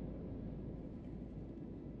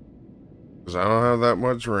 Because I don't have that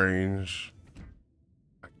much range.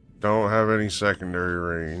 I don't have any secondary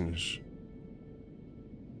range.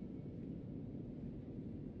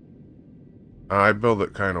 I build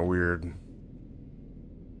it kind of weird.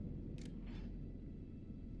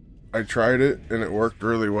 I tried it and it worked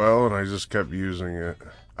really well and I just kept using it.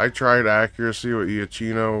 I tried accuracy with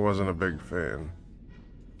Iachino, wasn't a big fan.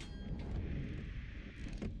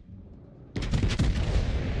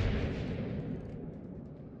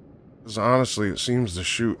 Because honestly, it seems to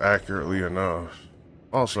shoot accurately enough.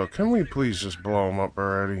 Also, can we please just blow him up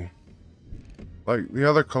already? Like, the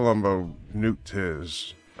other Columbo nuked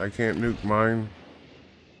his. I can't nuke mine.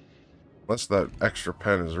 Unless that extra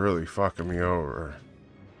pen is really fucking me over.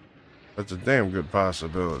 That's a damn good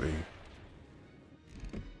possibility.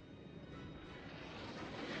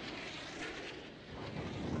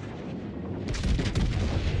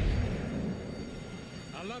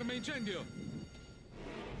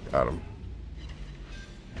 Got him.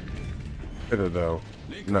 Hit it though.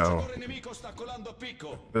 No.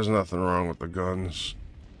 There's nothing wrong with the guns.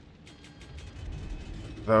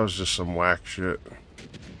 That was just some whack shit.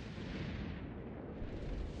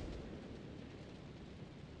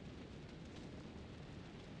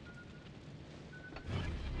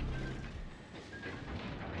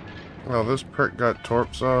 Well, this prick got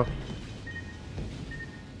torps off.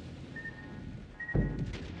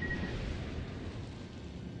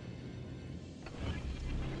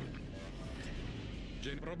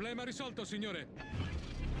 Problema risolto, signore.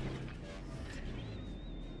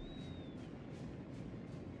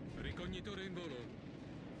 Ricognitore in volo.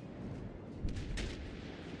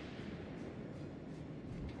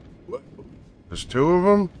 What? There's two of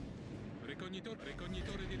them? Ricognitore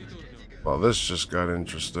di ritorno. Well, this just got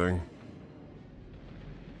interesting.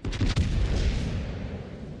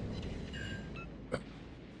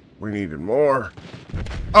 We needed more.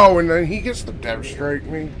 Oh, and then he gets to dev strike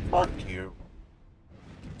me. Fuck you.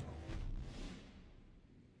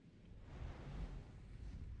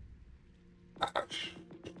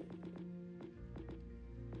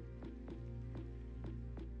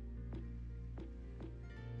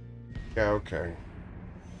 Yeah, okay.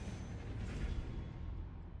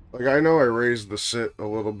 Like, I know I raised the sit a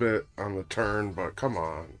little bit on the turn, but come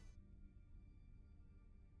on.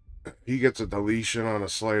 He gets a deletion on a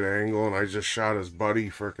slight angle, and I just shot his buddy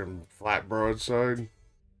frickin' flat broadside.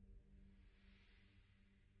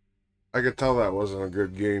 I could tell that wasn't a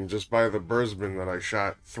good game just by the Brisbane that I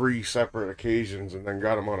shot 3 separate occasions and then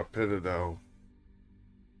got him on a Pitado.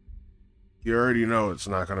 You already know it's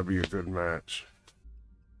not going to be a good match.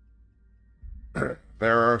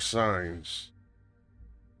 There are signs.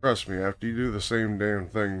 Trust me, after you do the same damn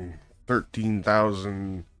thing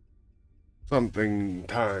 13,000 something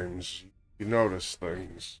times, you notice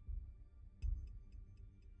things.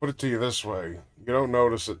 Put it to you this way, you don't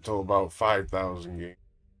notice it till about 5,000 games.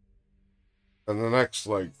 And the next,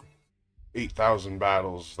 like, 8,000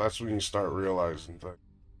 battles, that's when you start realizing things.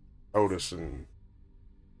 Noticing.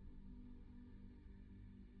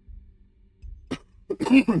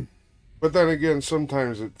 But then again,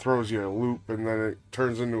 sometimes it throws you a loop and then it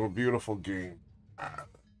turns into a beautiful game.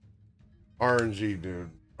 RNG,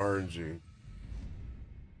 dude. RNG.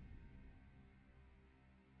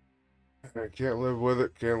 I can't live with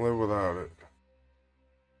it, can't live without it.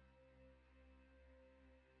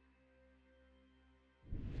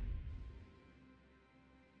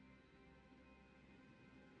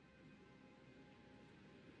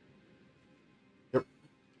 Yep.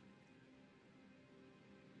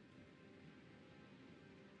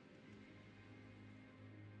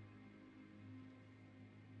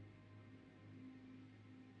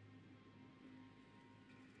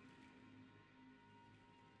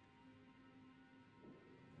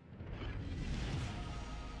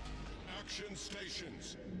 Action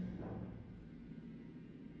stations.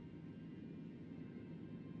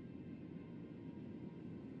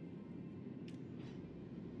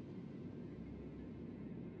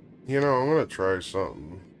 You know, I'm gonna try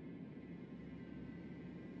something.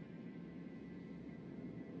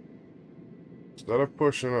 Instead of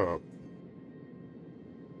pushing up,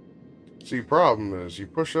 See, problem is, you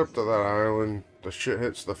push up to that island, the shit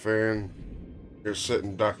hits the fan, you're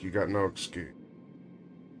sitting duck, you got no escape.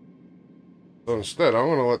 So instead, I'm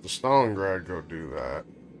gonna let the Stalingrad go do that.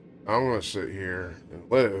 I'm gonna sit here and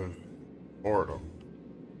live mortal.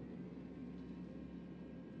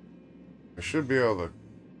 I should be able to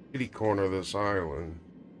kitty corner this island.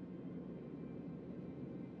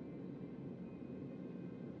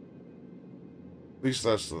 At least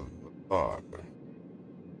that's the thought.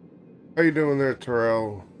 How you doing there,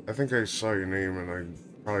 Terrell? I think I saw your name and I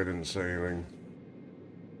probably didn't say anything.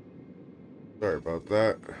 Sorry about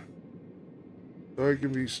that. So I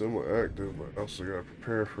can be somewhat active, but I also gotta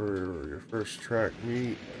prepare for your first track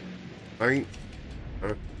meet. Night.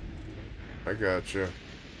 I gotcha.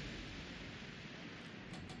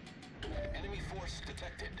 Enemy force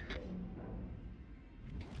detected.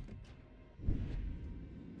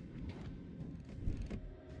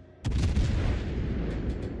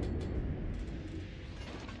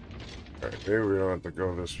 Alright, maybe we don't have to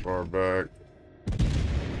go this far back.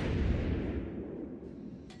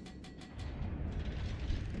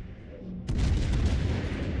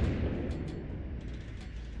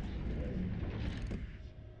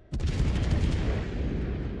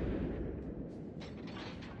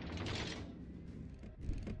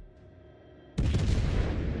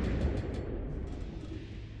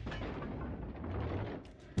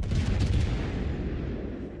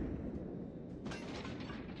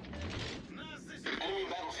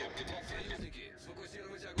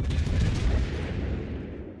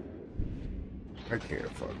 I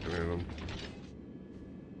can't fucking hit him.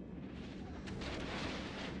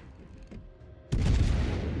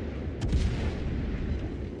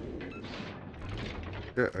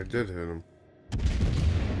 Yeah, I did hit him.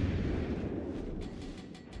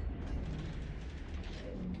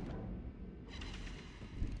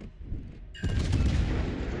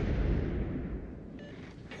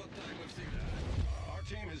 Our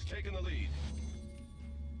team has taken the lead.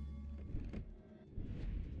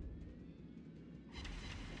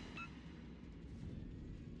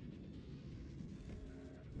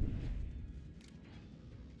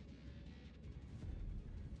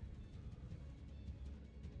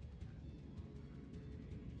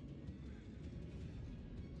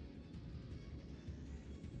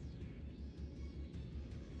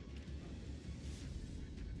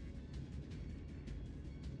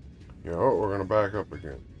 You know what? We're gonna back up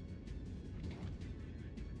again.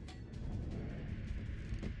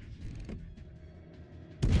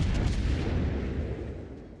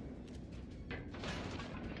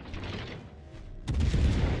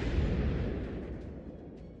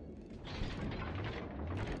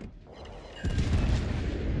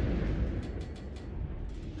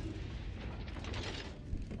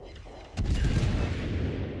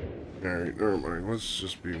 Alright, never mind. Let's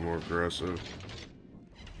just be more aggressive.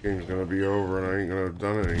 Game's gonna be over and I ain't gonna have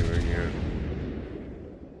done anything yet.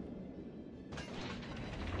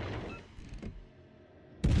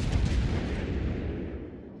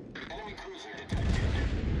 Enemy cruiser detected.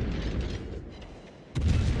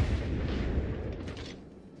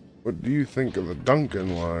 What do you think of the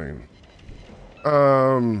Duncan line?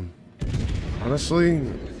 Honestly,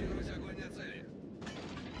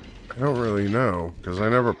 I don't really know, because I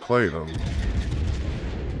never played them.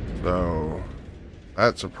 So,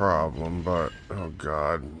 that's a problem, but, oh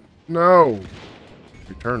god. No!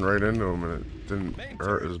 We turned right into him and it didn't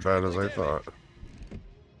hurt as bad as I thought.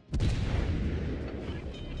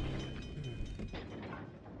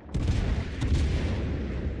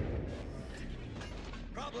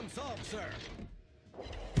 Problem solved, sir.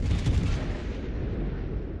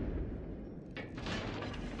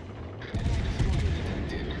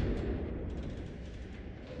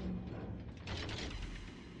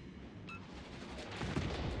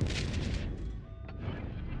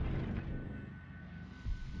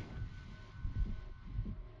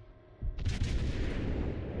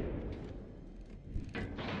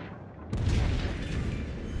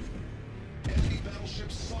 Enemy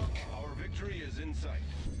battleship sunk. Our victory is in sight.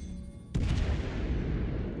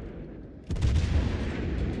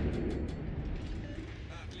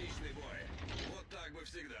 Отличный бой. Вот так бы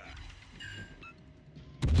всегда.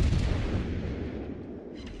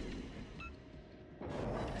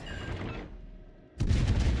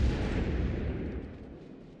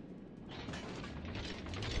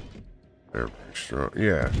 They're pretty strong.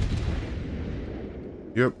 Yeah.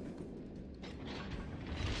 Yep.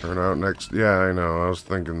 Turn out next. Yeah, I know. I was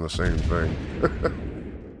thinking the same thing.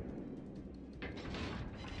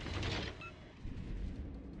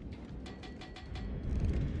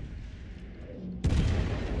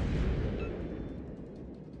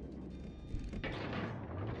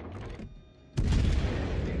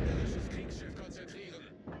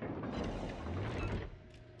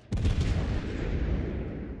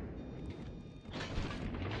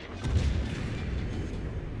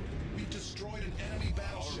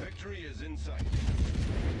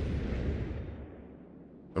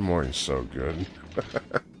 The morning's so good.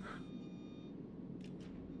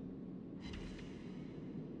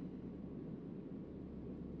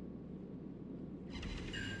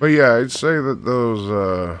 But yeah, I'd say that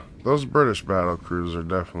those British battle cruisers are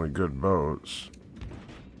definitely good boats.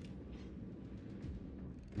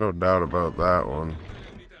 No doubt about that one.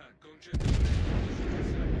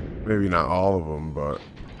 Maybe not all of them, but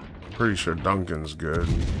I'm pretty sure Duncan's good.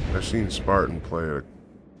 I've seen Spartan play it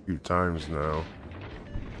a few times now.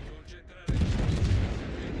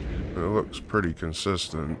 It looks pretty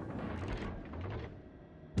consistent.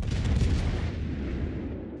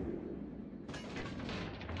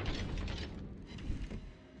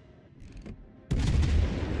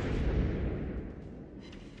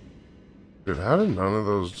 Dude, how did none of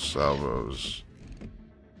those salvos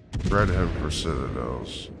thread him for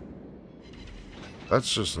citadels?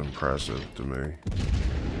 That's just impressive to me.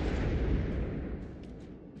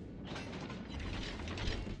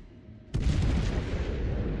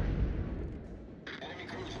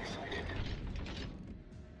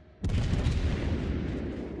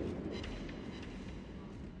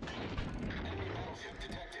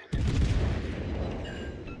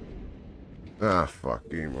 Ah, fuck,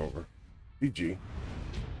 game over. GG.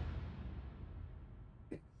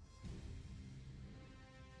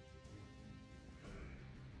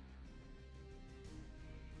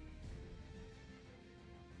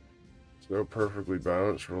 So perfectly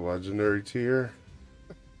balanced for legendary tier.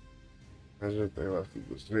 Imagine if they left it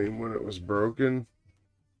the same when it was broken.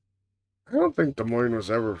 I don't think Des Moines was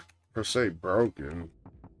ever per se broken.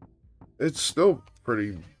 It's still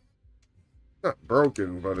pretty, not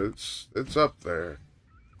broken, but it's up there.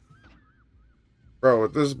 Bro,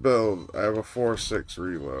 with this build, I have a 4.6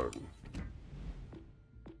 reload.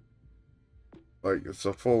 Like, it's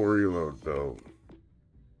a full reload build.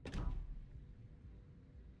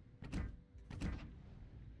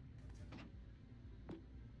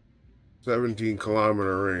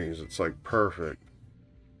 "17-kilometer range." It's like perfect.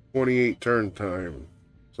 28 turn time.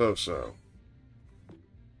 So.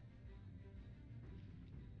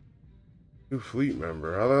 New fleet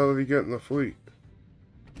member. How the hell did he get in the fleet?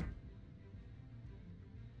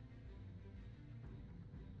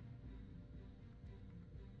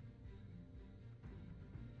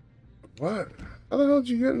 What? How the hell did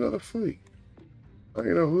you get into the fleet? I don't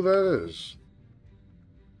even know who that is.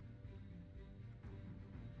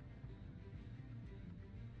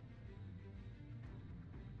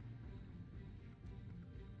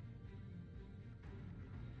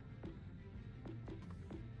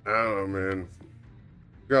 I don't know, man.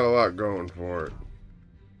 Got a lot going for it.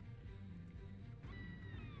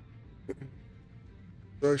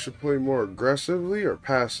 So I should play more aggressively or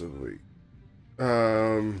passively?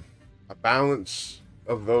 A balance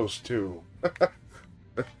of those two.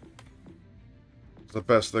 It's the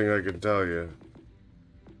best thing I can tell you.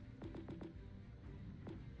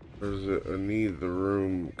 Or is it a need the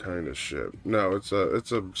room kind of ship? No, it's a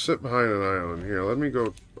sit behind an island. Here, let me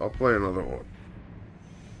go. I'll play another one.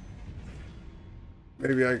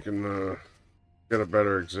 Maybe I can get a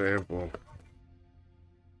better example.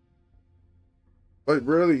 Like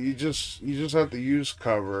really, you just have to use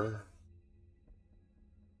cover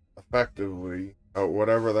effectively,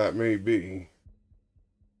 whatever that may be.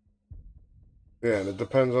 Yeah, and it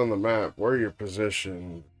depends on the map, where you're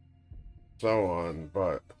positioned, so on,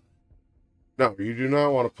 but no, you do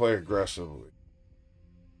not want to play aggressively.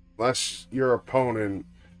 Unless your opponent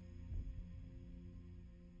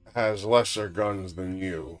has lesser guns than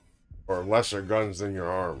you, or lesser guns than your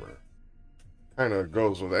armor. Kind of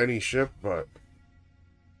goes with any ship, but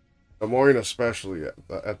Des Moines especially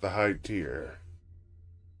at the high tier.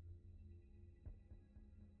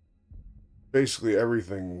 Basically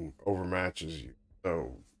everything overmatches you,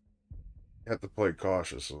 so you have to play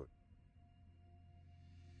cautiously.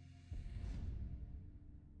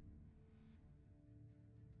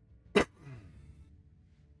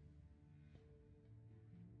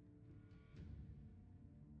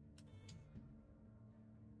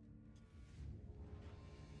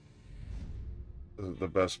 This is the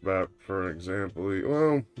best map for an example.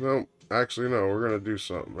 Well, no, actually no, we're gonna do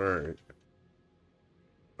something. Alright.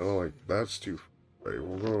 I don't like, that's too far away.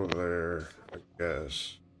 We'll go there, I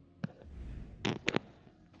guess.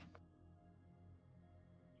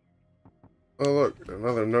 Oh look,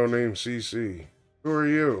 another no-name CC. Who are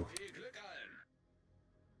you?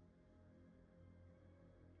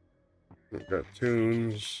 We've got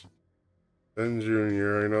Tunes. Ben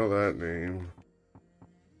Jr., I know that name.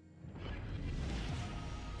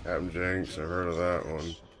 Captain Jenks, I've heard of that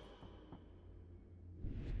one.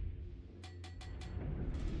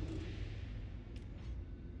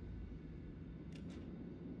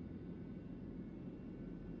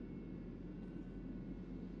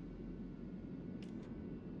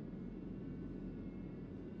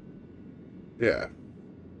 Yeah.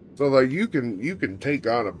 So like you can take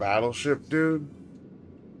on a battleship, dude.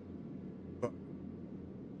 But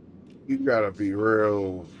you gotta be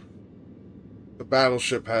real. The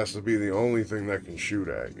battleship has to be the only thing that can shoot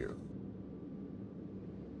at you.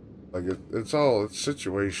 Like it's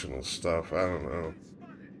situational stuff. I don't know.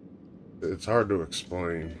 It's hard to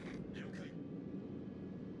explain.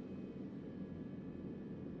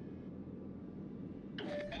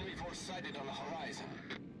 Enemy force sighted on the horizon.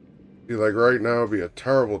 See, like right now would be a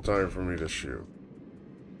terrible time for me to shoot.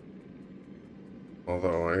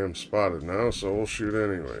 Although I am spotted now, so we'll shoot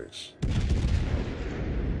anyways.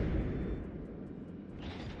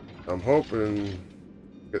 I'm hoping to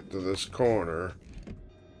get to this corner.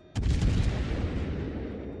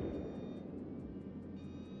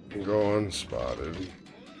 And go unspotted.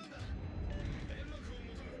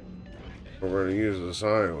 We're going to use this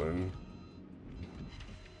island.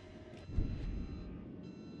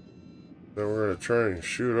 Then we're going to try and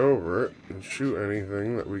shoot over it and shoot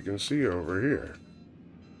anything that we can see over here.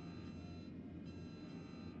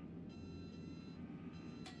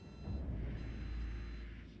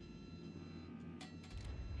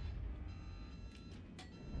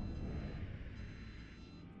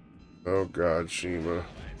 Oh God, Shima.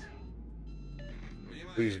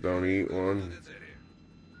 Please don't eat one.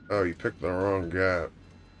 Oh, you picked the wrong gap.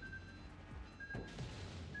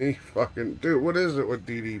 He fucking... Dude, what is it with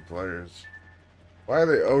DD players? Why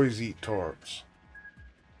do they always eat torps?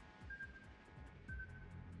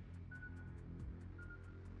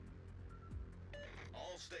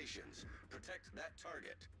 All stations, protect that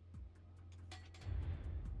target.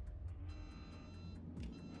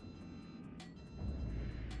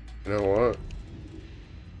 You know what?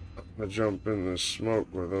 I'm gonna jump in this smoke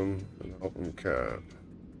with him and help him cap.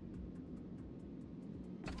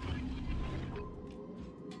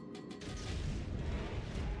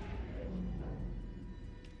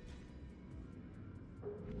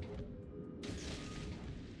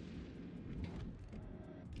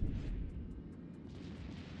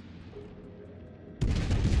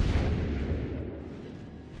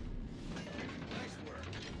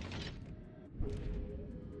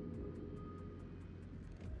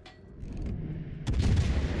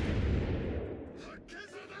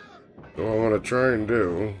 So what I want to try and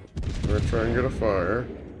do, I'm going to try and get a fire.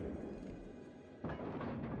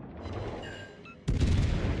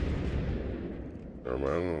 I'm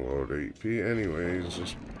going to load AP anyways,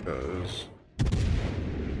 just because.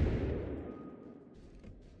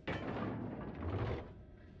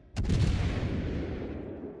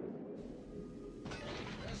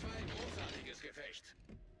 Das war ein großartiges Gefecht.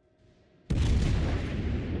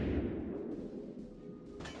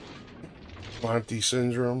 Monty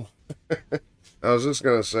syndrome. I was just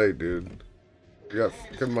gonna say, dude. You got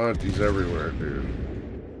fucking Monties everywhere, dude.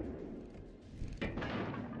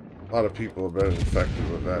 A lot of people have been infected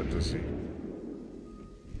with that disease.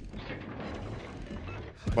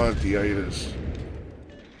 Montyitis.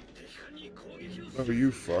 Oh,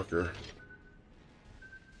 you fucker.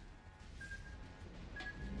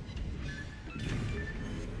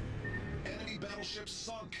 Enemy battleship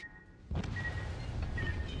sunk.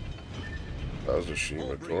 That was a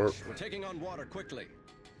Shima torp. We're taking on water quickly.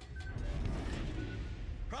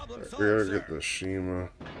 Problem solved, We gotta sir. get the Shima.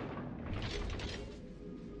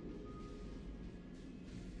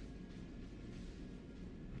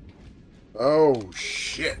 Oh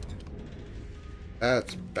shit.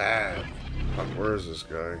 That's bad. Fuck, where is this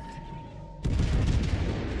guy?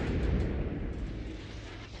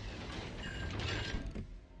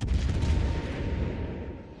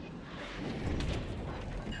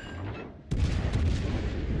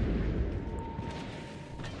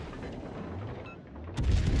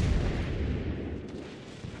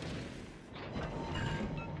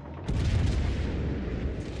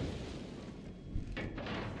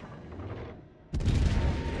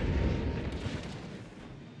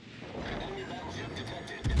 Enemy battleship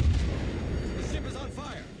detected. The ship is on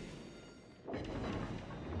fire.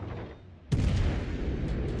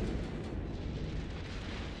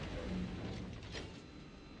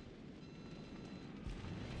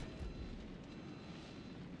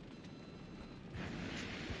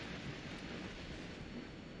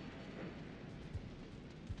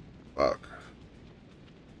 Fuck.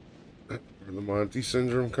 Where the Monty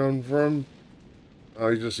syndrome come from?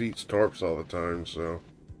 Oh, he just eats torps all the time, so.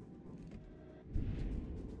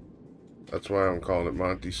 That's why I'm calling it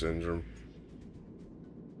Monty syndrome.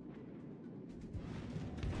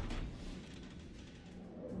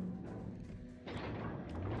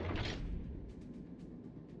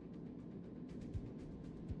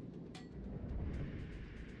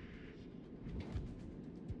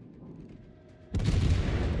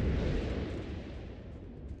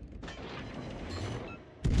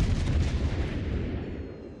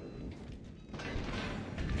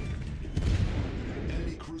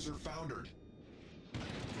 encountered.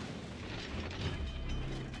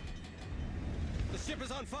 The ship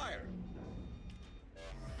is on fire.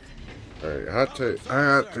 Alright,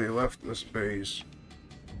 Hayate left this base.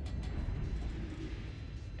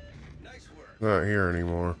 Nice work. Not here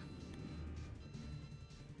anymore.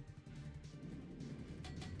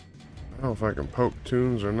 I don't know if I can poke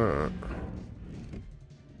tunes or not.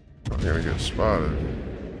 I'm gonna get spotted.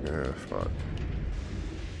 Yeah, fuck.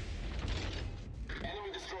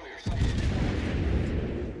 Enemy destroyer sighted.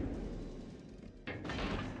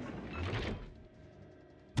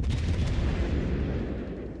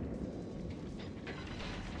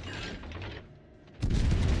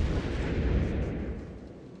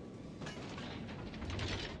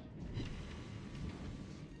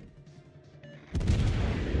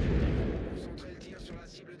 Concentrez le tir sur la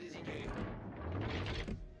cible désignée.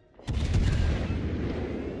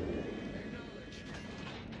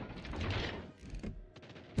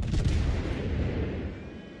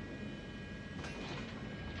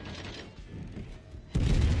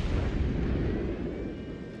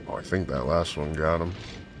 Oh, I think that last one got him.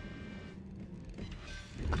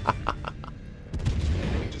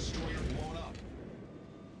 Enemy destroyer blown up.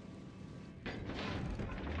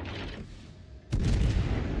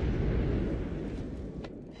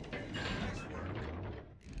 Nice work.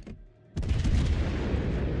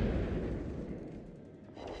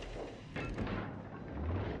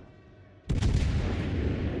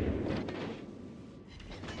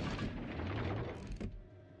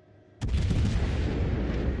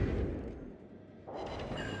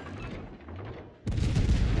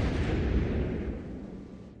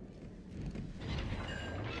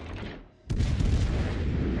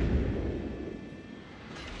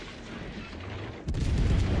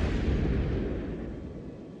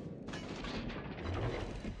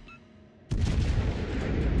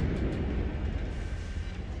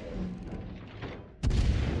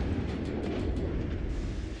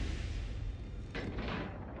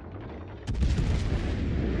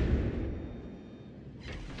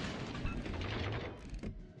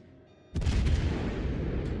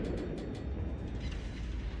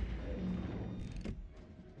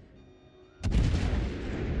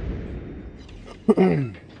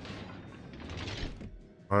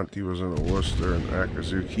 Monty was in a Worcester and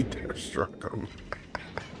Akazuki there struck him.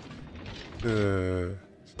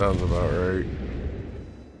 Sounds about right.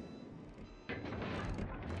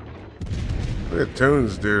 Look at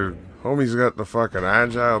Tunes, dude. Homie's got the fucking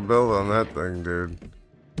agile build on that thing, dude.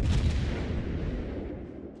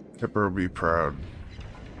 Tipper will be proud.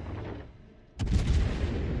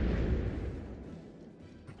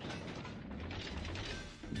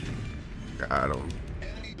 Got him.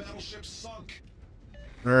 Enemy battleship sunk.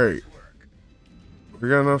 Alright. We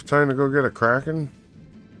got enough time to go get a Kraken?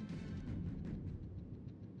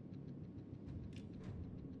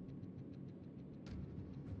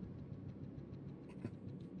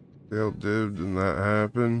 Still didn't that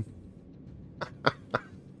happen?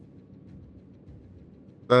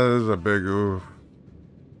 That is a big oof.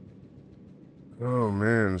 Oh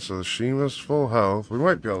man, so the Shima's full health. We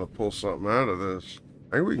might be able to pull something out of this.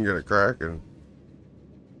 I think we can get a Kraken.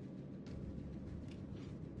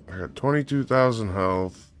 I got 22,000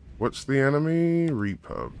 health. What's the enemy?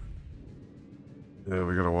 Repub. Yeah,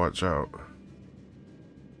 we gotta watch out.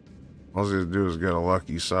 All he has to do is get a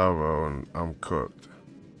lucky salvo and I'm cooked.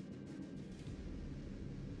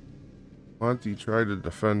 Monty tried to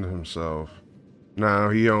defend himself. No,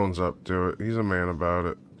 he owns up to it. He's a man about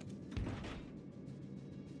it.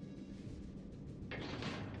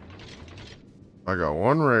 I got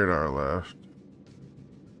one radar left.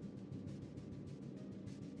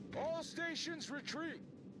 All stations retreat.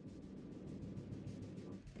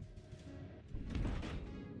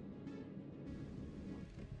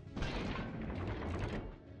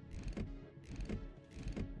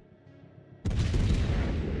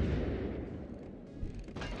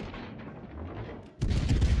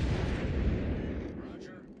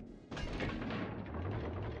 Roger.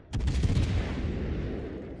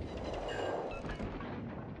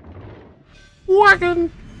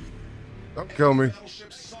 Whacking! Don't kill me.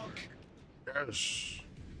 Battleship sunk. Yes.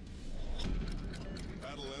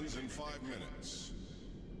 Battle ends in 5 minutes.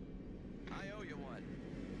 I owe you one.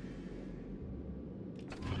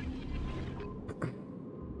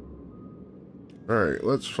 Alright,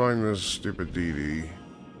 let's find this stupid DD.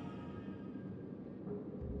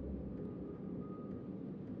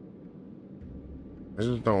 I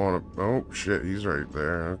just don't want to... Oh, shit, he's right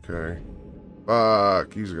there. Okay.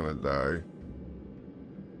 Fuck, he's gonna die.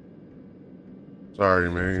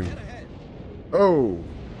 Sorry, man. Get ahead. Oh!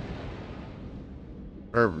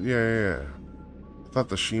 Yeah. I thought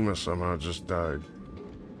the Shima somehow just died.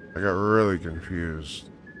 I got really confused.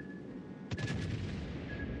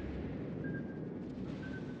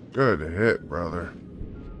 Good hit, brother.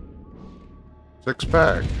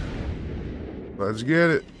 6-pack. Let's get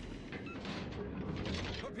it.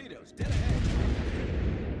 Torpedoes, dead ahead.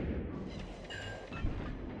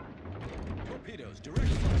 Torpedoes, direct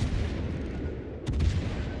fire.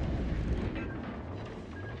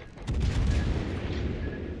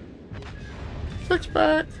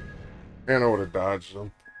 6-pack. Man, I would have dodged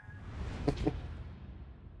them.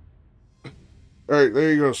 Alright,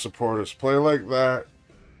 there you go, supporters. Play like that.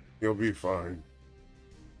 You'll be fine.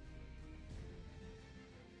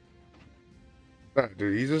 Nah,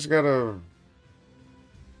 dude, you just gotta...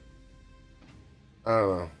 I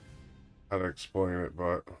don't know how to explain it,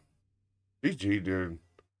 but... GG, dude.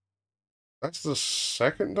 That's the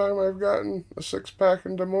second time I've gotten a 6-pack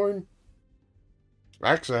in Des Moines.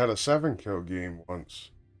 I actually had a 7-kill game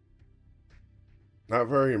once. Not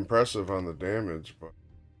very impressive on the damage, but...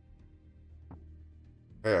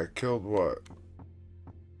 Hey, I killed what?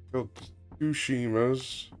 Killed 2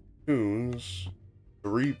 Shimas, Toons,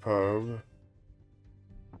 3 Pub,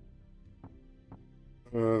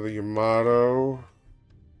 the Yamato,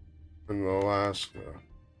 and the Alaska.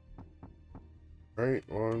 Right?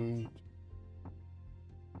 1,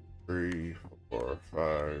 3, 4,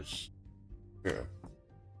 5. Yeah.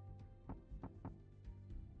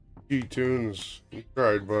 G-Tunes, you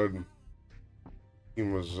tried, bud. He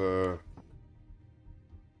was,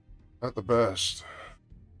 not the best.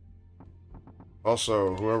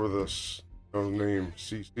 Also, whoever this no-name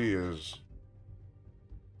CC is.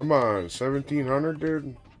 Come on, 1700,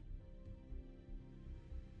 dude?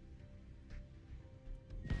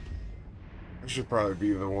 I should probably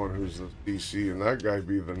be the one who's the DC, and that guy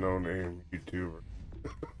be the no-name YouTuber.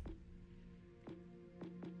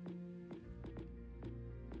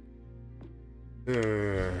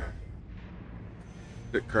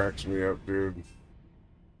 It cracks me up, dude.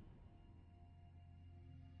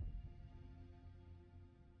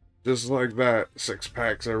 Just like that, 6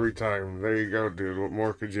 packs every time. There you go, dude. What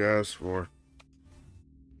more could you ask for?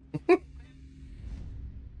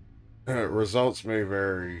 Results may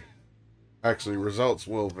vary. Actually, results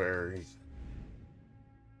will vary.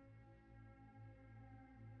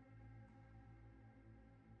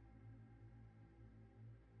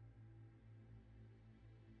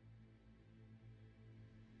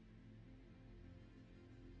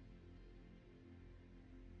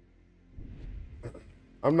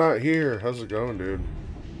 I'm not here. How's it going, dude?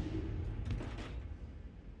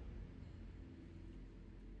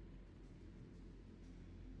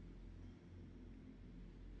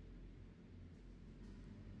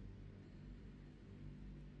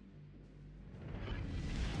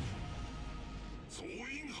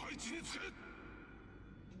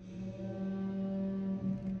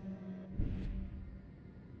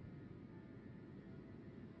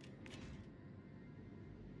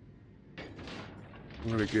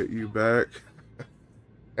 I'm gonna get you back.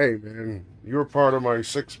 Hey, man, you were part of my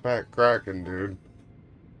 6-pack cracking, dude.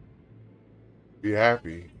 Be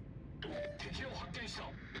happy.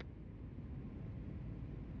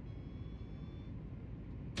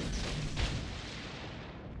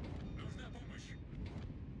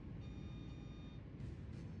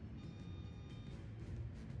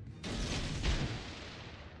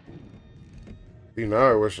 See,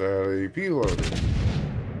 now I wish I had AP loaded.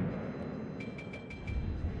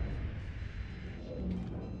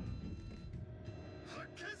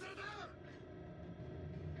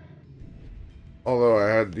 Although I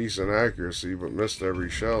had decent accuracy, but missed every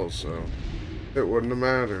shell, so it wouldn't have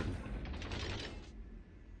mattered.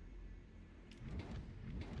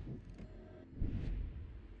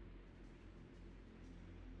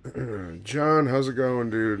 John, how's it going,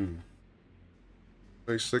 dude?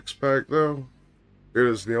 Nice 6-pack, though? It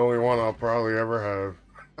is the only one I'll probably ever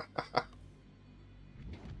have.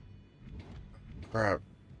 Crap.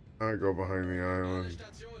 I go behind the island.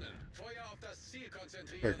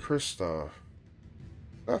 Hey, Kristoff.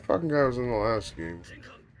 That fucking guy was in the last game.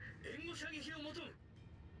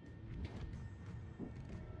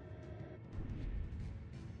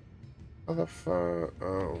 How the fuck?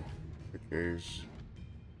 Oh, the case.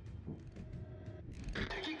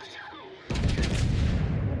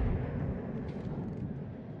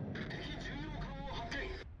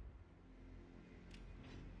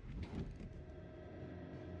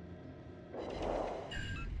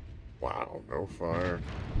 Wow, no fire.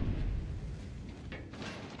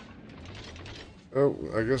 Oh,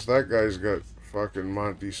 I guess that guy's got fucking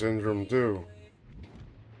Monty syndrome too.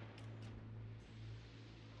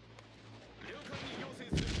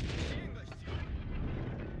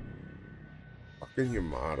 fucking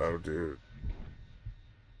Yamato, dude.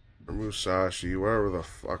 Or Musashi, whatever the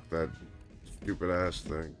fuck that stupid ass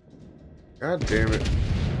thing. God damn it.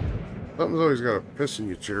 Something's always got a piss in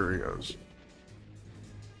your Cheerios.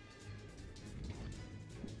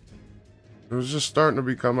 It was just starting to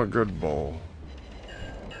become a good bowl.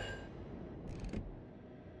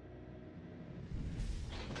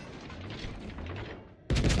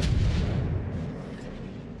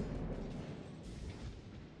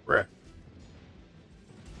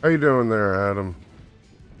 How you doing there, Adam?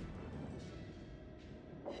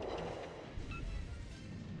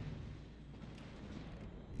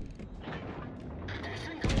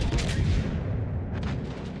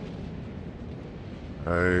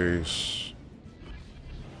 Nice.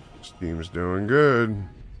 This team's doing good.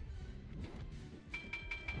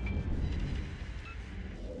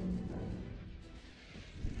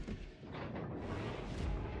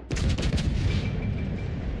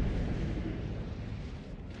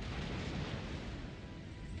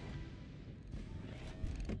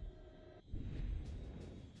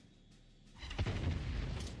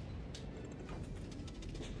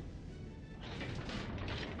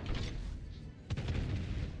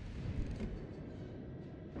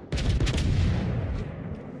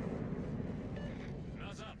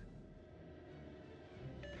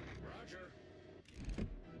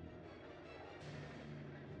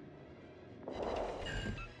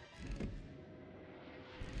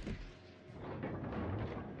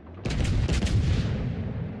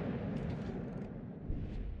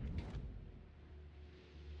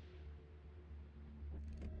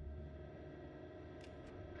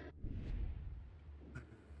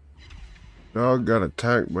 Dog got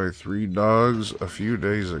attacked by 3 dogs a few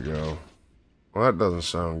days ago. Well, that doesn't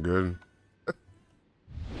sound good.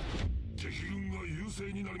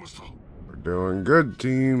 We're doing good,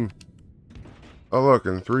 team. Oh, look,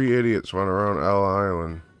 and 3 idiots went around L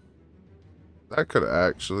Island. That could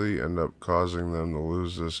actually end up causing them to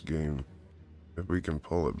lose this game if we can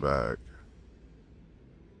pull it back.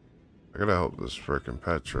 I gotta help this frickin'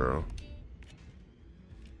 Petro.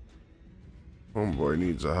 Homeboy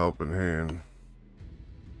needs a helping hand.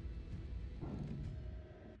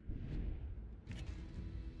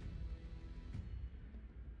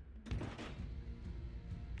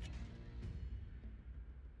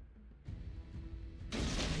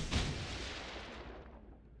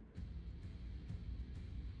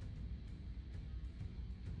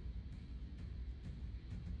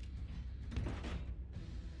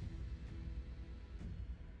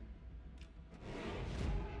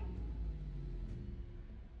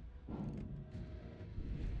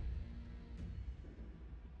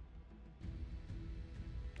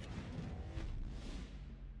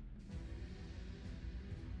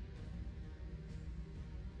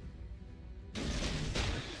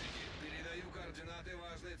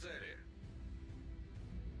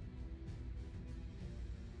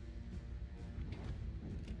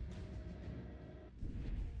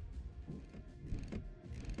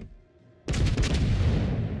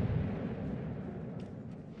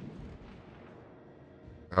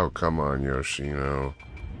 Oh, come on, Yoshino.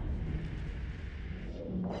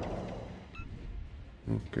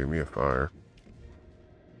 Give me a fire.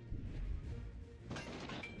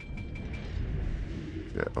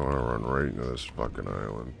 Yeah, I want to run right into this fucking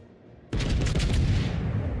island.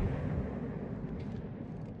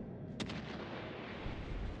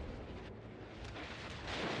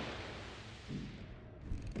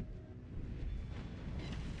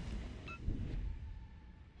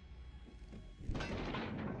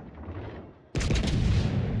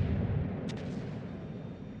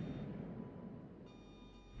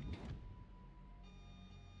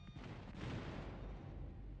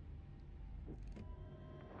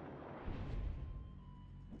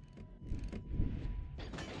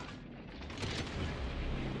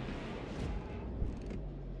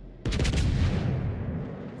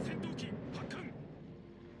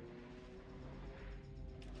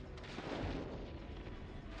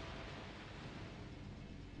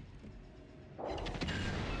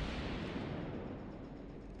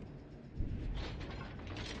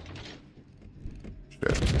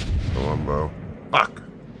 Columbo. Fuck!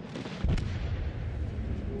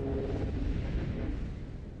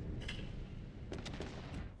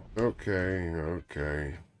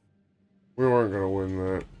 Okay. We weren't gonna win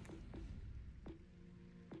that.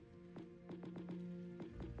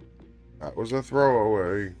 That was a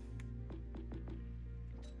throwaway.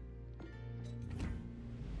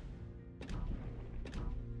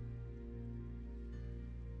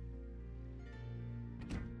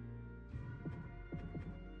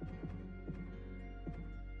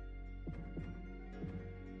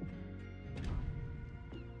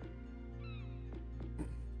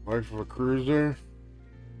 Life of a cruiser?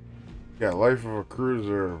 Yeah, life of a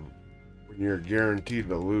cruiser when you're guaranteed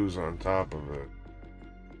to lose on top of it.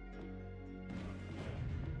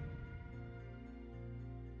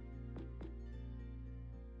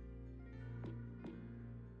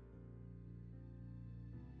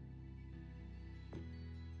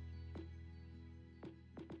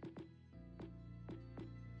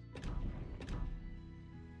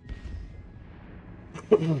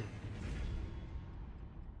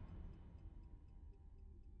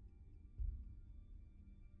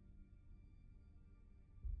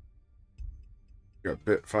 Got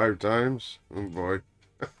bit 5 times? Oh boy.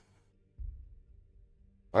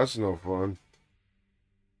 That's no fun.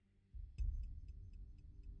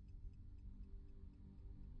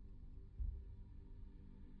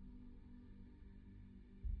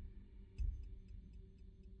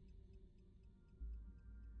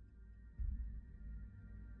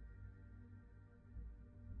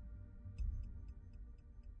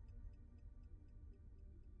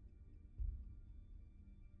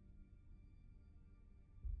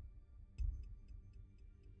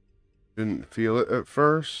 Didn't feel it at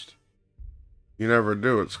first? You never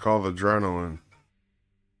do. It's called adrenaline.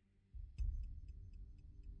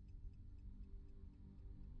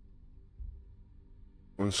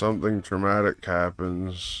 When something traumatic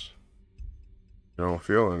happens, you don't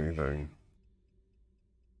feel anything.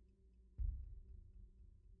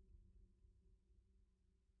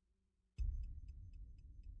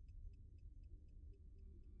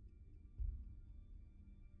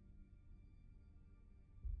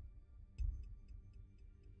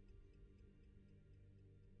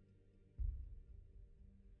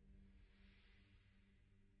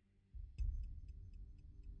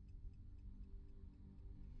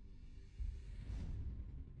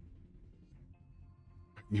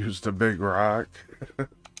 Used a big rock.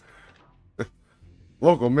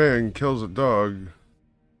 Local man kills a dog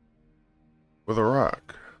with a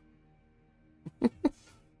rock.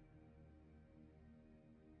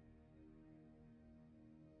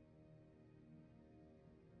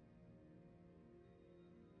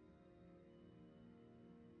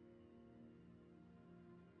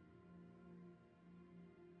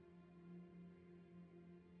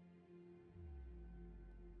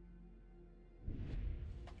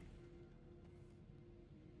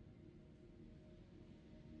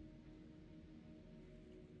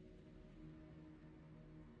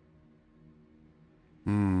 À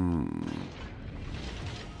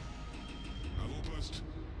vos postes.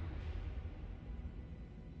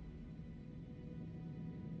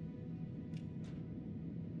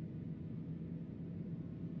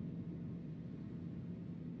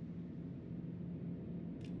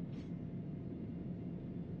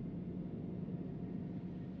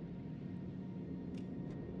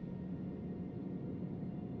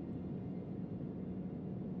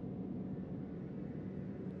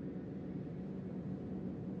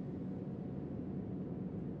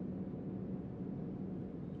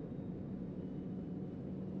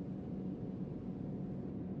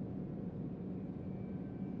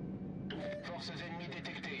 Forces ennemies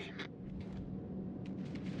détectées.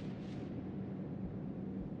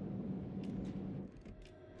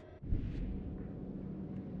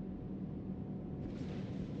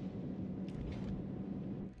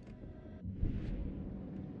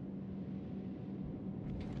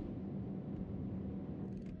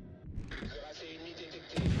 Raté ennemi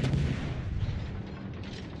détecté.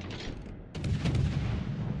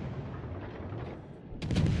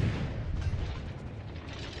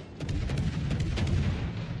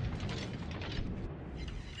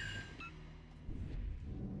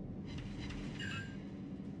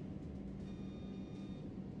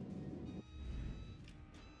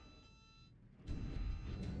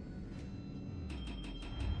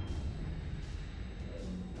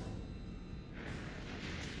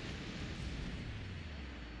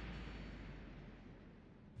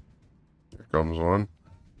 Here comes one.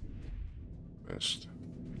 Missed.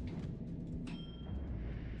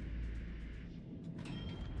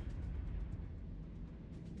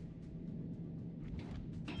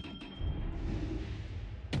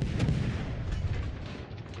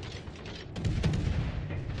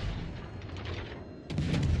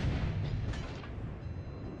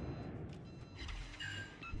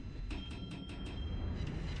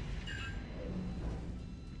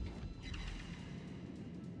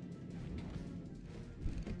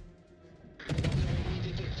 Forces ennemies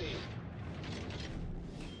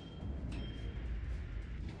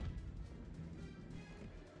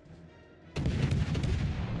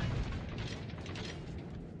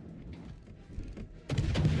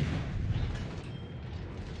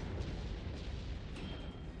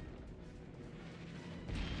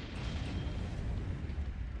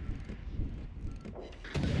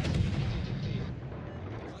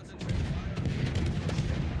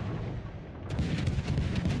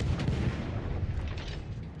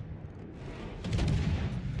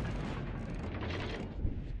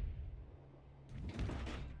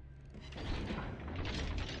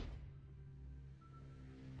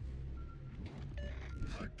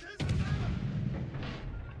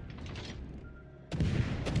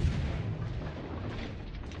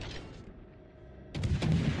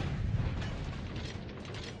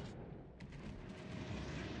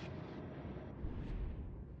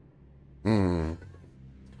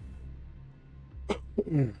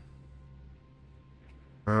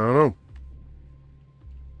I don't know.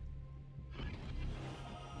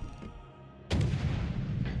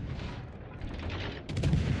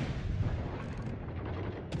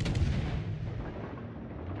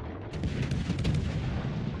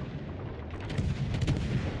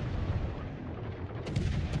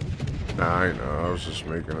 Nah, I know. I was just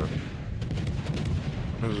making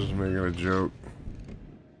a joke.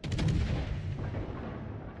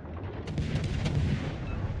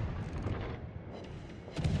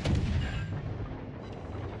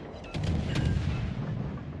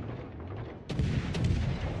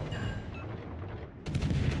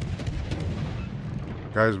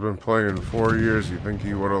 Guy's been playing 4 years. You think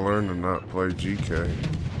he would have learned to not play GK?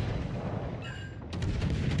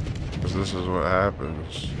 Because this is what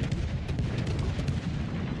happens.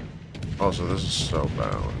 Also, this is so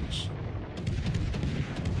balanced.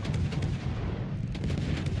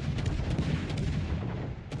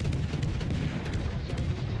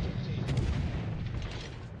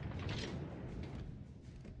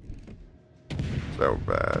 So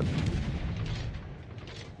bad.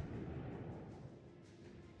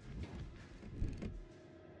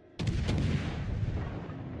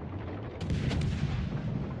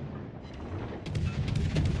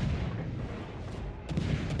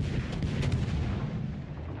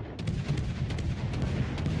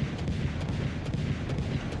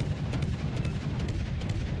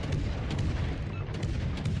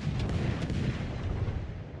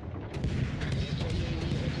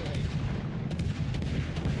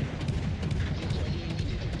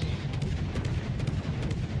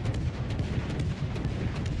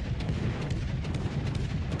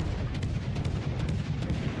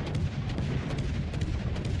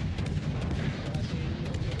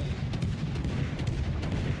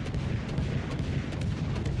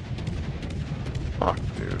 Fuck,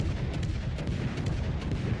 dude.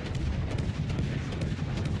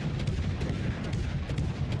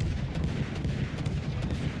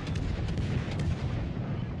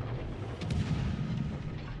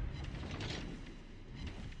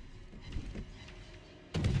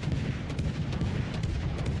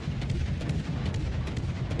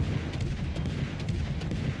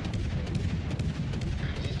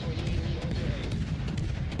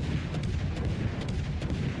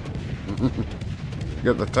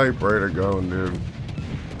 Get the typewriter going, dude.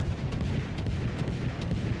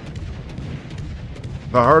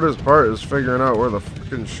 The hardest part is figuring out where to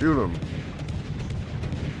fucking shoot them.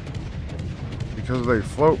 Because they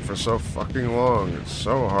float for so fucking long. It's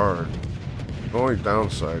so hard. The only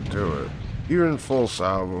downside to it. Even full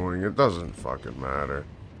salvoing, it doesn't fucking matter.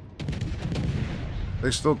 They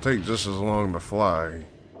still take just as long to fly.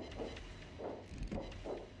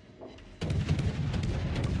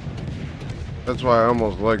 That's why I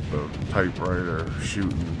almost like the typewriter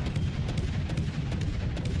shooting.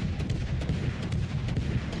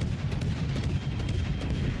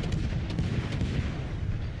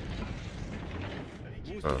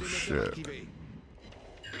 Oh shit.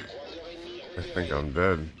 I think I'm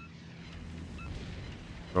dead.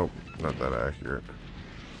 Nope, not that accurate.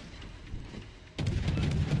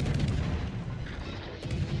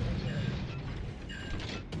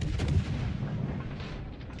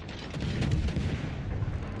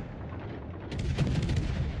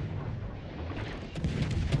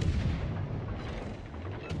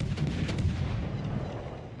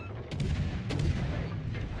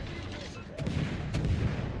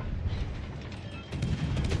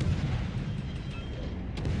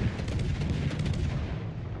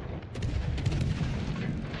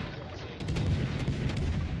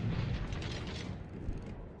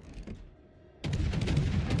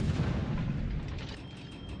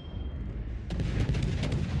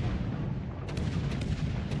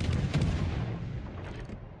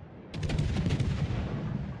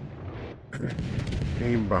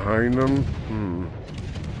 Aim behind them?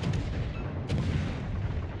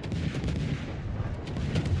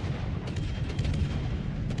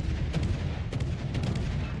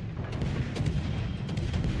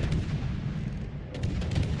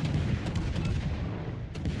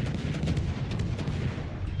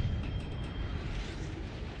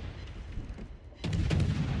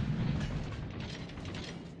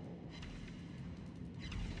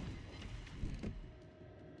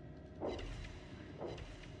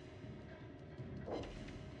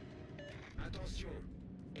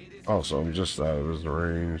 Also, I'm just out of his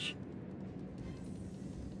range.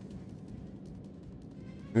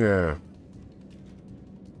 Yeah.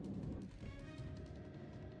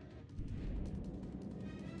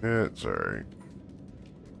 Yeah, it's alright.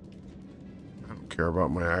 I don't care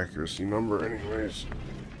about my accuracy number anyways.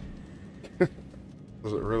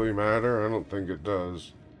 Does it really matter? I don't think it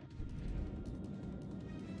does.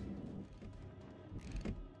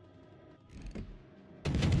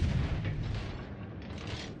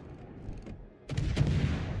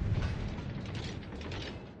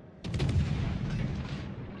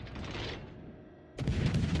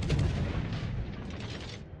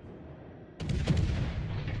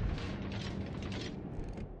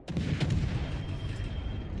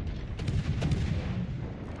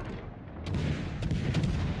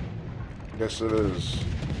 Yes, it is.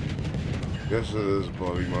 Yes, it is,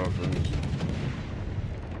 Bloody Muffins.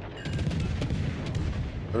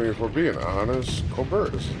 I mean, if we're being honest,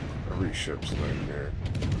 Colbert is every ship's nightmare.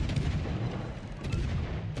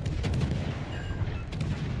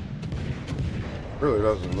 It really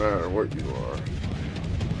doesn't matter what you are.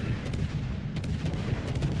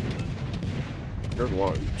 Good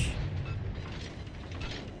lunch.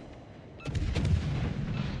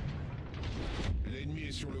 L'ennemi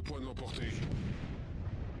est sur le point de l'emporter.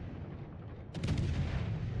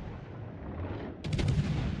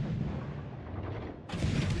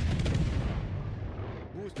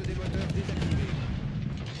 Boost des moteurs désactivé.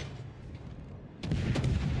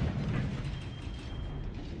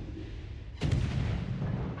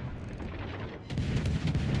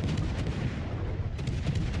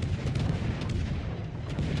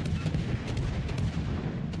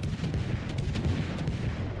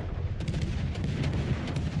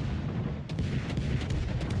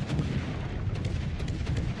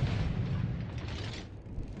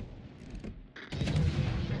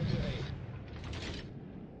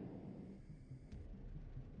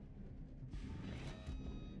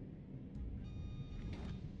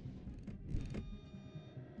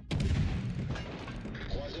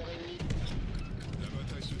 La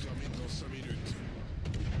bataille se termine dans 5 minutes.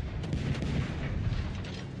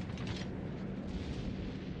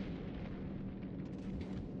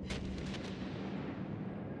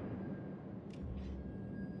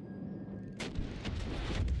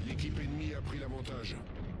 L'équipe ennemie a pris l'avantage.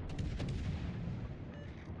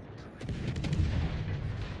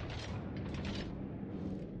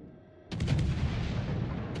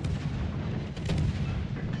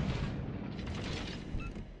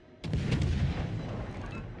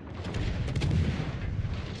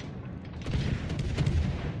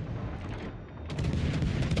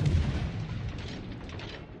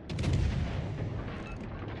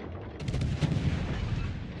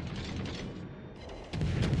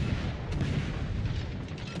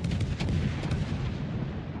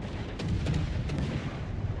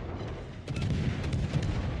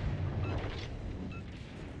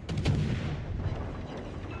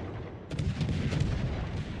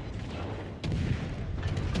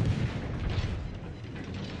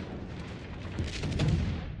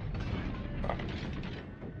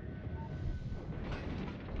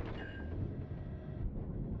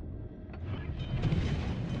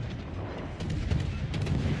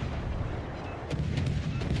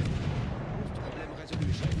 Problème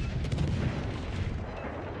résolu, chef.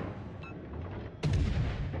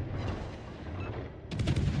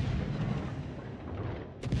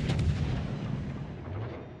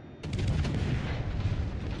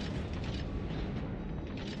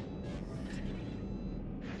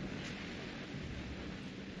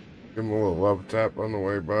 Give him a little love tap on the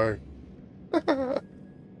way by.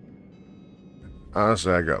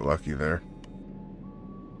 Honestly, I got lucky there.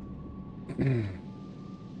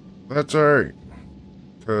 That's alright.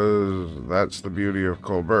 Because that's the beauty of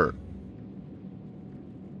Colbert.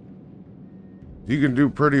 You can do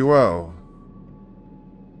pretty well.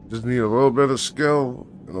 Just need a little bit of skill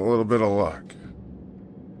and a little bit of luck.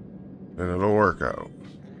 And it'll work out.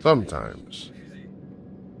 Sometimes.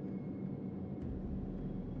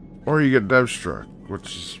 Or you get dev struck,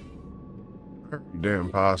 which is pretty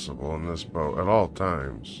damn possible in this boat at all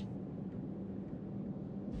times.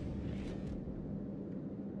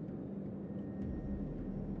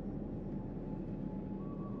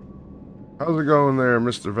 How's it going there,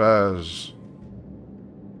 Mr. Vaz?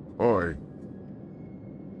 Boy.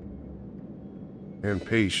 And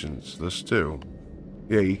patience, this too.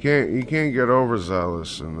 Yeah, you can't get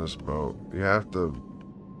overzealous in this boat. You have to,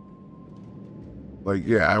 like,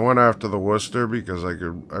 yeah, I went after the Worcester because I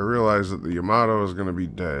realized that the Yamato is gonna be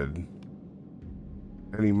dead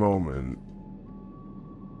any moment.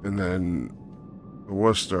 And then the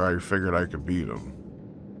Worcester, I figured I could beat him.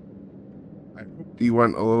 he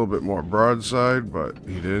went a little bit more broadside, but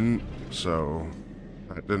he didn't, so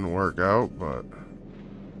that didn't work out. But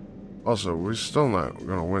also, we're still not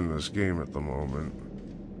gonna win this game at the moment.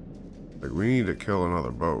 Like, we need to kill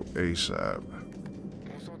another boat ASAP.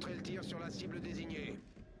 Concentrez le tir sur la cible désignée.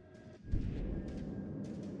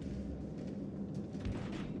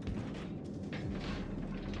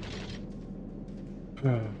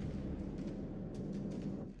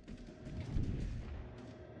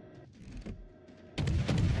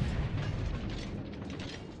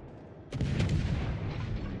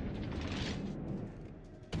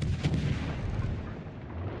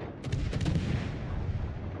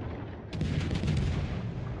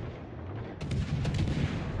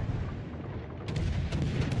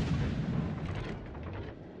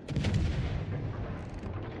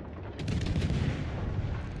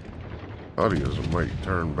 Thought he might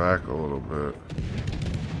turn back a little bit.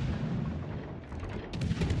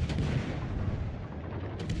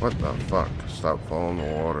 What the fuck? Stop falling in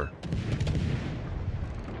the water.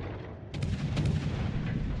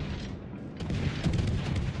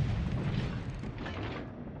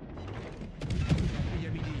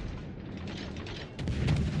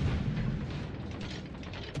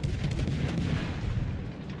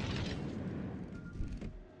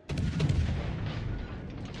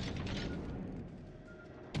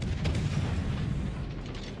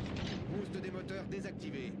 Boost des moteurs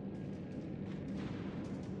désactivé.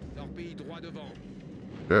 Torpille droit devant.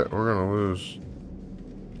 Yeah, we're gonna lose.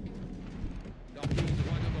 Torpille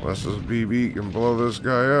droit devant. Unless this BB can blow this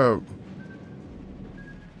guy up.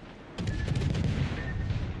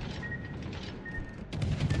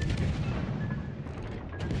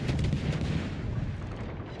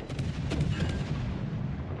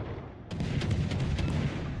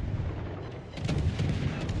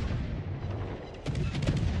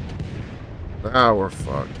 Now we're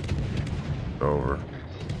fucked. It's over.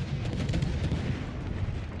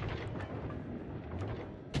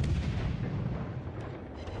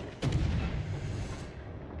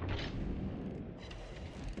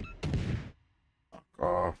 Fuck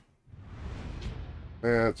off.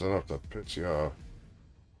 Yeah, that's enough to piss you off.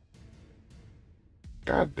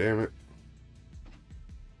 God damn it.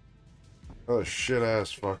 Another shit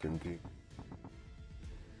ass fucking team.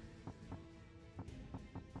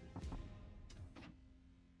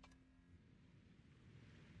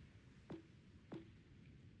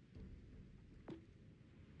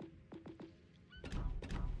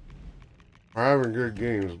 We're having good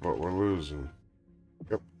games, but we're losing.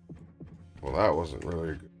 Yep. Well, that wasn't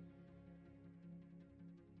really good.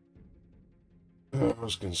 That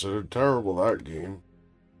was considered terrible, that game.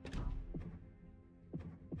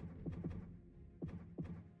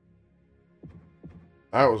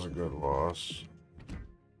 That was a good loss.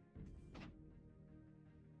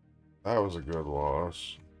 That was a good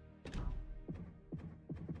loss.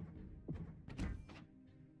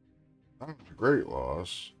 That was a great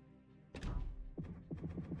loss.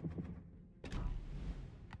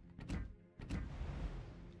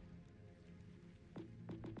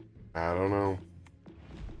 I don't know.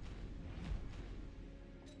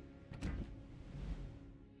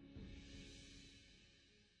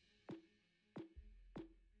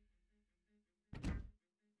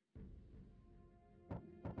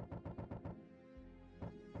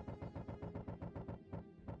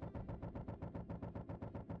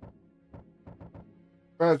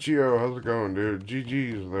 Gio, how's it going, dude?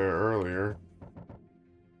 GG's there earlier.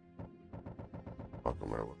 Fuck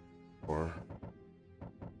am I looking for?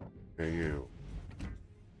 Hey, you.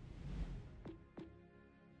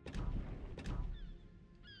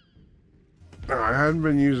 I hadn't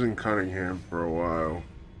been using Cunningham for a while.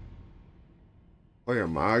 Play a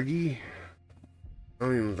Magi? I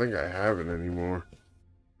don't even think I have it anymore.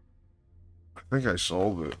 I think I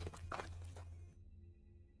sold it.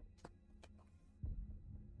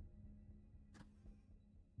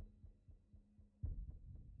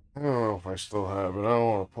 I don't know if I still have it. I don't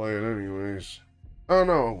want to play it anyways. Oh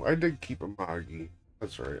no, I did keep a Magi.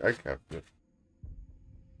 That's right, I kept it.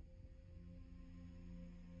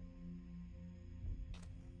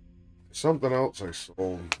 Something else I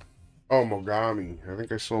sold. Oh, Mogami. I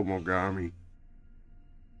think I sold Mogami.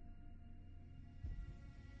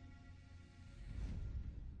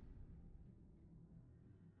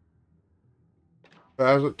 If it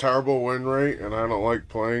has a terrible win rate and I don't like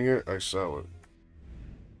playing it, I sell it.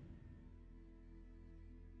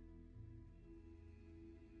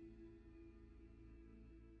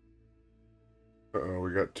 Uh-oh,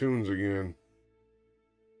 we got tunes again.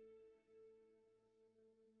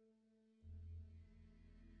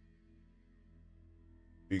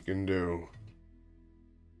 He can do.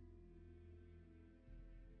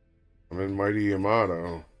 I'm in Mighty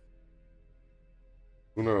Yamato.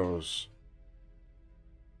 Who knows?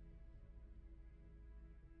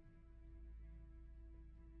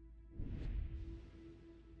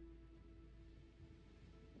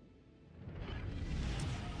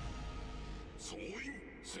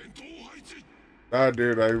 Ah,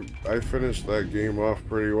 dude, I finished that game off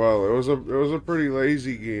pretty well. It was a pretty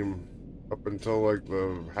lazy game up until like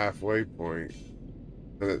the halfway point.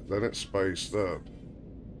 Then it spiced up.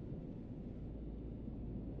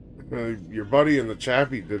 Your buddy in the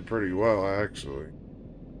chappy did pretty well, actually.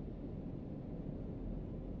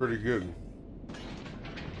 Pretty good.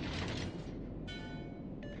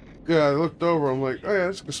 Yeah, I looked over, I'm like, oh yeah,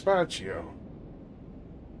 it's Gazpacho.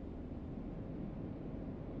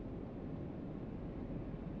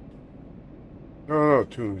 No,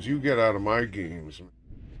 Tunes, you get out of my games.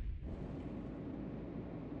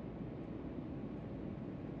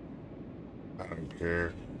 I don't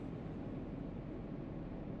care.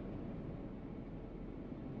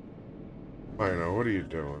 I know, what are you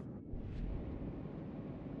doing?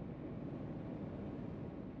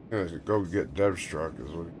 Go get Devstruck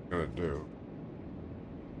is what you're gonna do.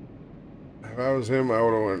 If I was him, I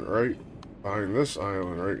would have went right behind this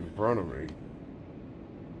island right in front of me.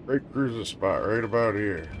 Great cruiser spot right about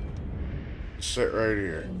here. Just sit right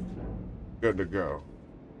here. Good to go.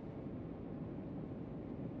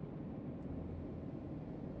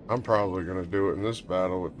 I'm probably gonna do it in this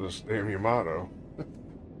battle with this damn Yamato.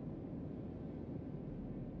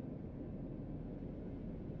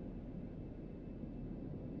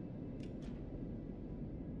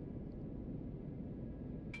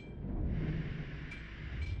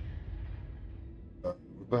 What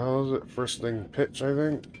the hell is it? First thing pitch, I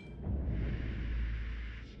think?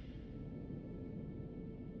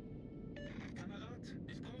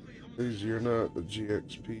 Please, you're not the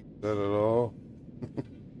GXP set at all.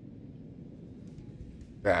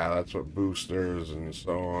 Yeah, that's what boosters and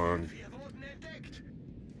so on.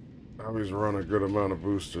 I always run a good amount of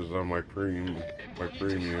boosters on my premiums.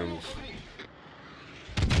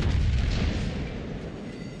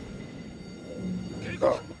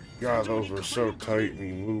 Oh my god, those were so tight and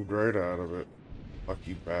he moved right out of it.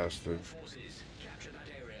 Lucky bastard.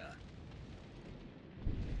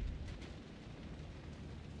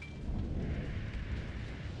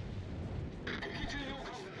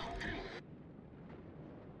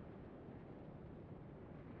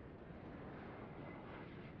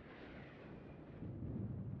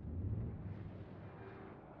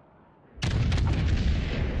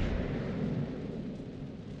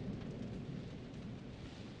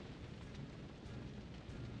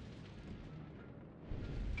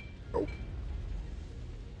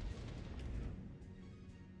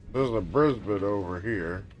 There's a Brisbane over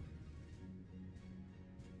here.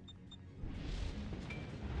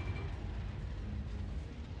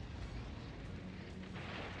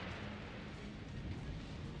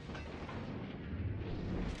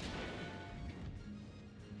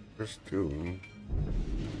 There's two.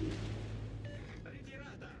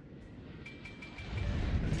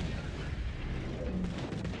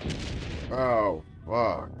 Oh,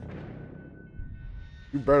 fuck.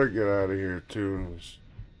 You better get out of here, Tunes.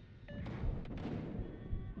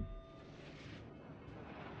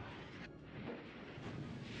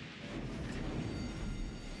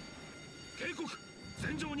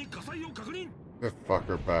 That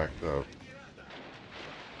fucker backed up.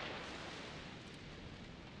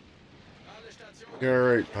 Yeah,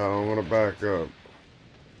 right, pal. I'm gonna back up.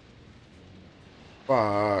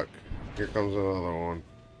 Fuck. Here comes another one.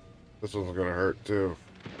 This one's gonna hurt too.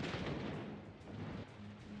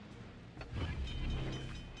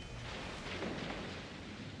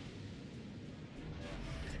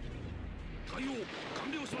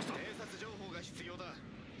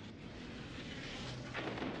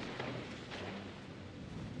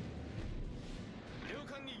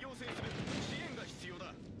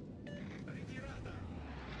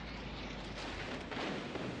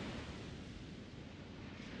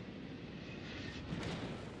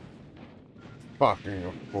 Fucking,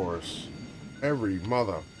 of course. Every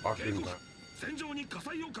motherfucking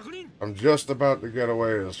time. I'm just about to get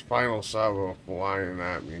away. This final salvo flying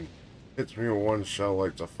at me. Hits me with one shell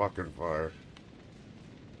like a fucking fire.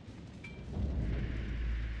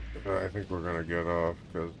 I think we're gonna get off,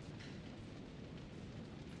 because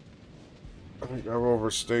I think I've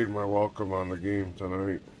overstayed my welcome on the game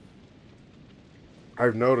tonight.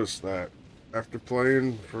 I've noticed that. After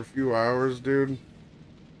playing for a few hours, dude,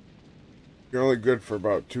 you're only good for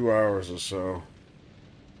about 2 hours or so.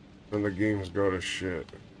 Then the games go to shit.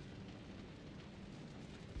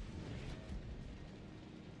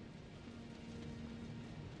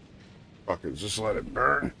 Fuck it, just let it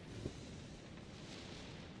burn.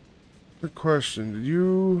 Good question. Did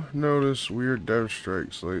you notice weird dev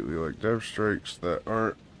strikes lately? Like dev strikes that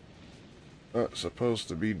aren't not supposed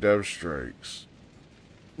to be dev strikes?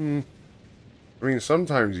 I mean,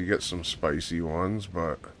 sometimes you get some spicy ones,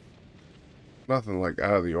 but nothing like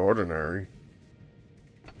out of the ordinary.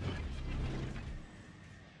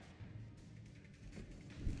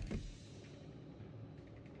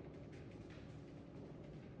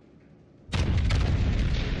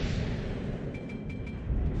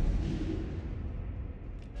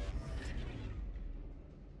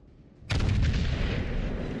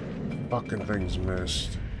 Fucking thing's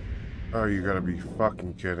missed. Oh, you gotta be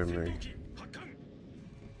fucking kidding me.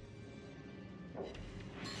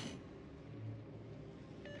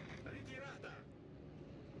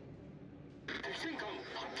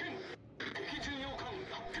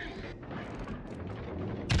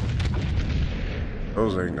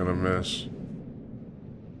 Those ain't gonna miss.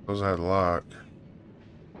 Those had lock.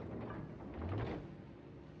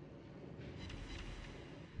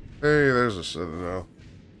 Hey, there's a Citadel.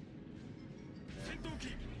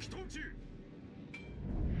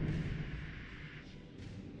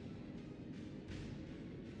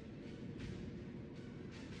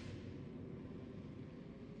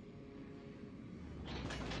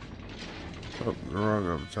 Oh, wrong,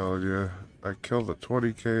 I'm telling you. I killed a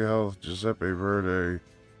 20k health Giuseppe Verde.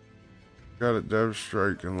 Got a dev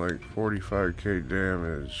strike and like 45k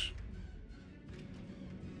damage.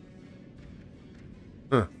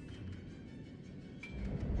 Huh.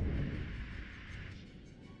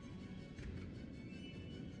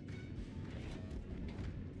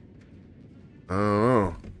 I don't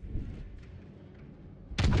know.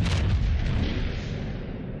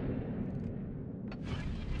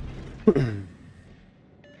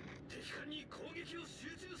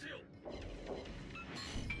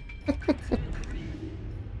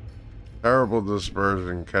 Terrible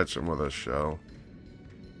dispersion, catch him with a shell.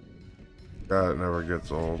 God, it never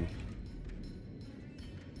gets old.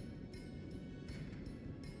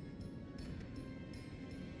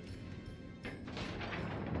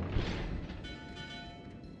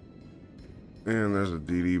 And there's a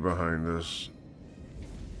DD behind us.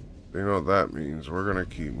 You know what that means? We're gonna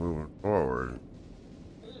keep moving forward.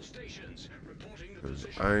 Cause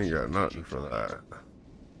I ain't got nothing for that.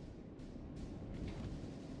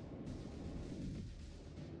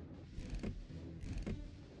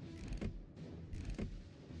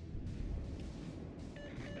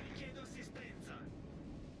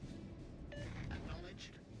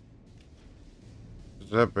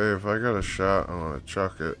 Giuseppe, if I got a shot, I'm gonna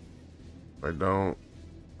chuck it. If I don't,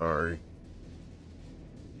 sorry.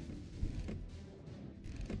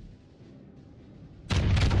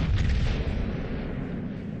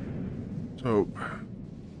 Hope.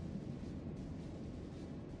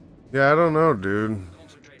 Yeah, I don't know, dude. I'm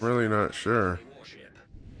really not sure.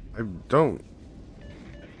 I don't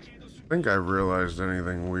think I realized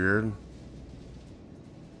anything weird.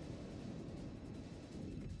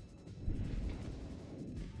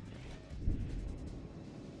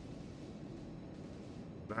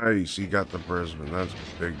 Nice, he got the Brisbane. That's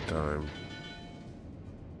big time.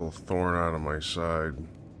 A little thorn out of my side.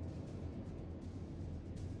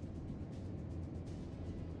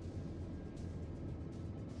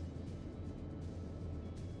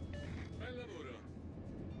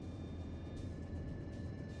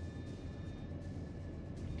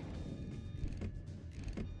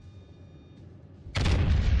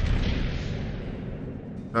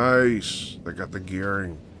 Nice. They got the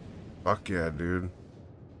gearing. Fuck yeah, dude.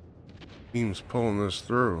 Team's pulling this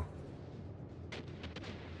through.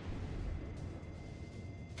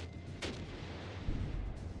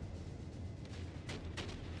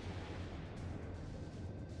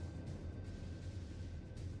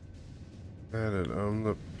 Added, I'm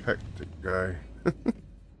the pectic guy.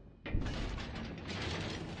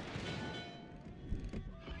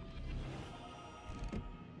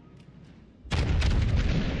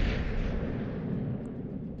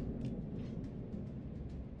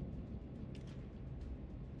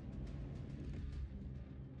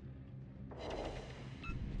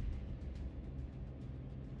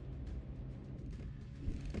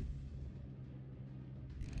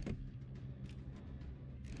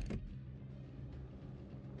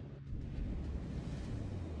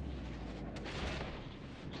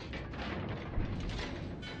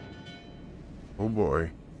 Oh boy.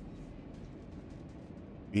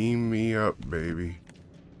 Beam me up, baby.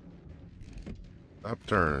 Stop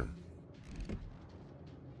turning.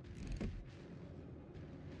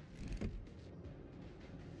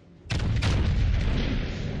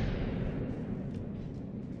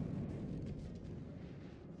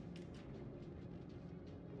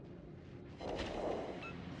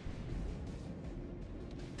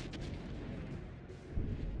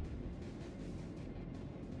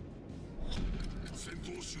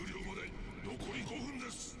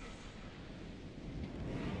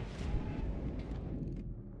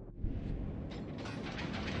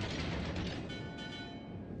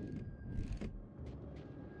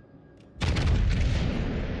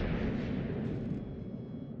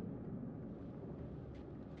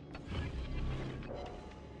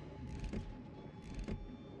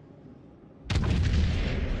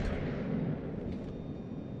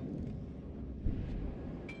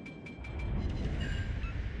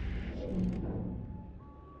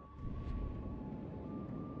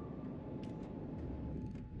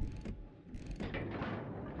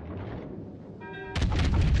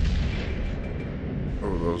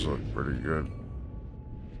 Oh, those look pretty good.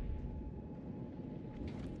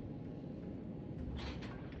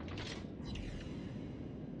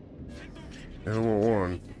 Animal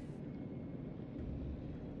 1.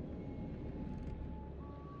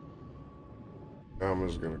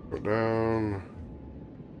 Gamma's gonna go down.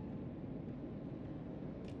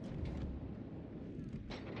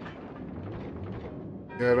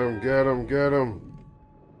 Get him, get him, get him.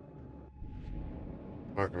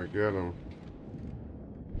 Not gonna get him.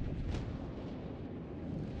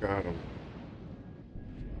 Got him.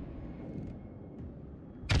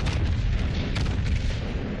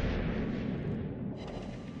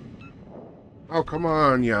 Oh, come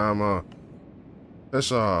on, Yama.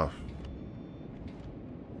 Piss off.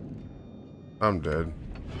 I'm dead.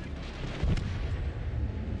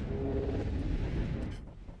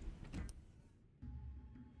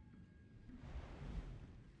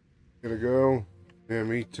 Gonna go? Yeah,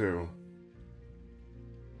 me too.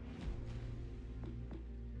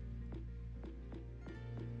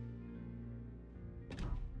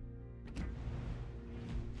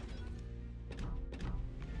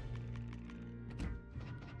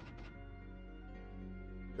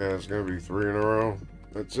 Yeah, it's gonna be 3 in a row.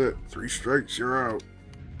 That's it. 3 strikes, you're out.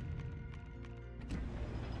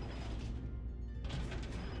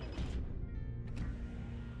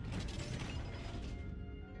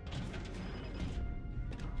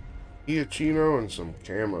 Chino and some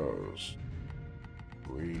camos.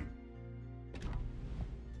 Sweet.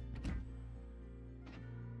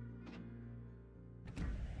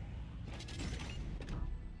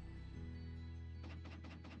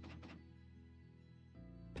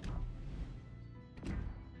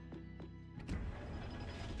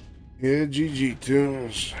 Yeah, GG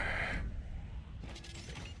tunes.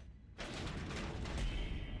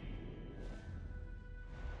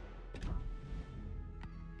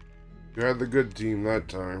 You had the good team that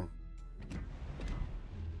time.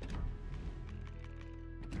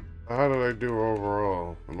 How did I do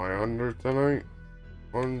overall? Am I under tonight?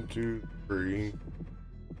 1, 2, 3,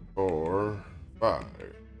 4, 5.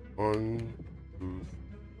 1, 2,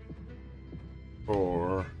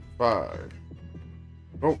 4, 5.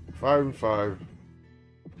 Nope, 5 and 5.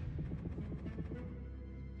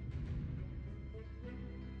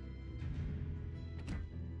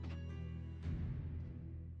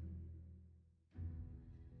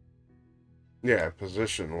 Yeah,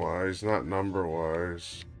 position-wise, not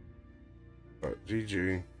number-wise. But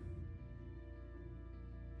GG.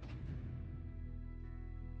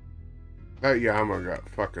 That Yama got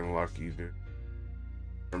fucking lucky, dude.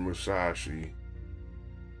 Or Musashi.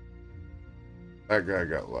 That guy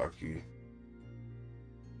got lucky.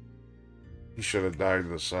 He should have died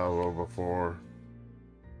the salvo before.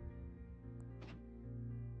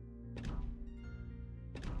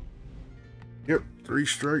 Yep, 3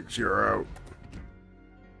 strikes, you're out.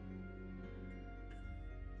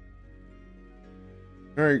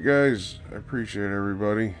 Alright guys, I appreciate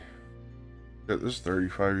everybody. Got this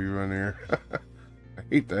 35 you in here. I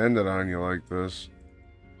hate to end it on you like this.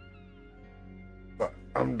 But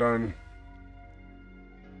I'm done.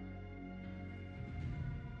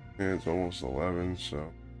 Yeah, it's almost 11,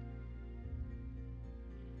 so.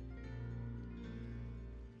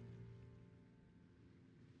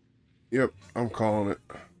 Yep, I'm calling it.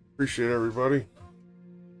 Appreciate everybody.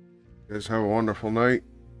 You guys have a wonderful night.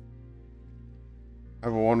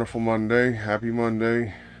 Have a wonderful Monday. Happy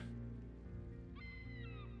Monday.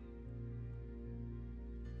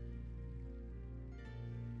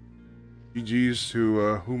 GG's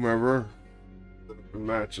to whomever the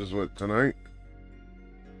match is with tonight.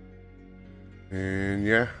 And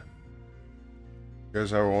yeah, you guys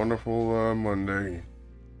have a wonderful Monday.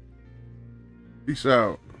 Peace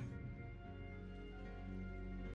out.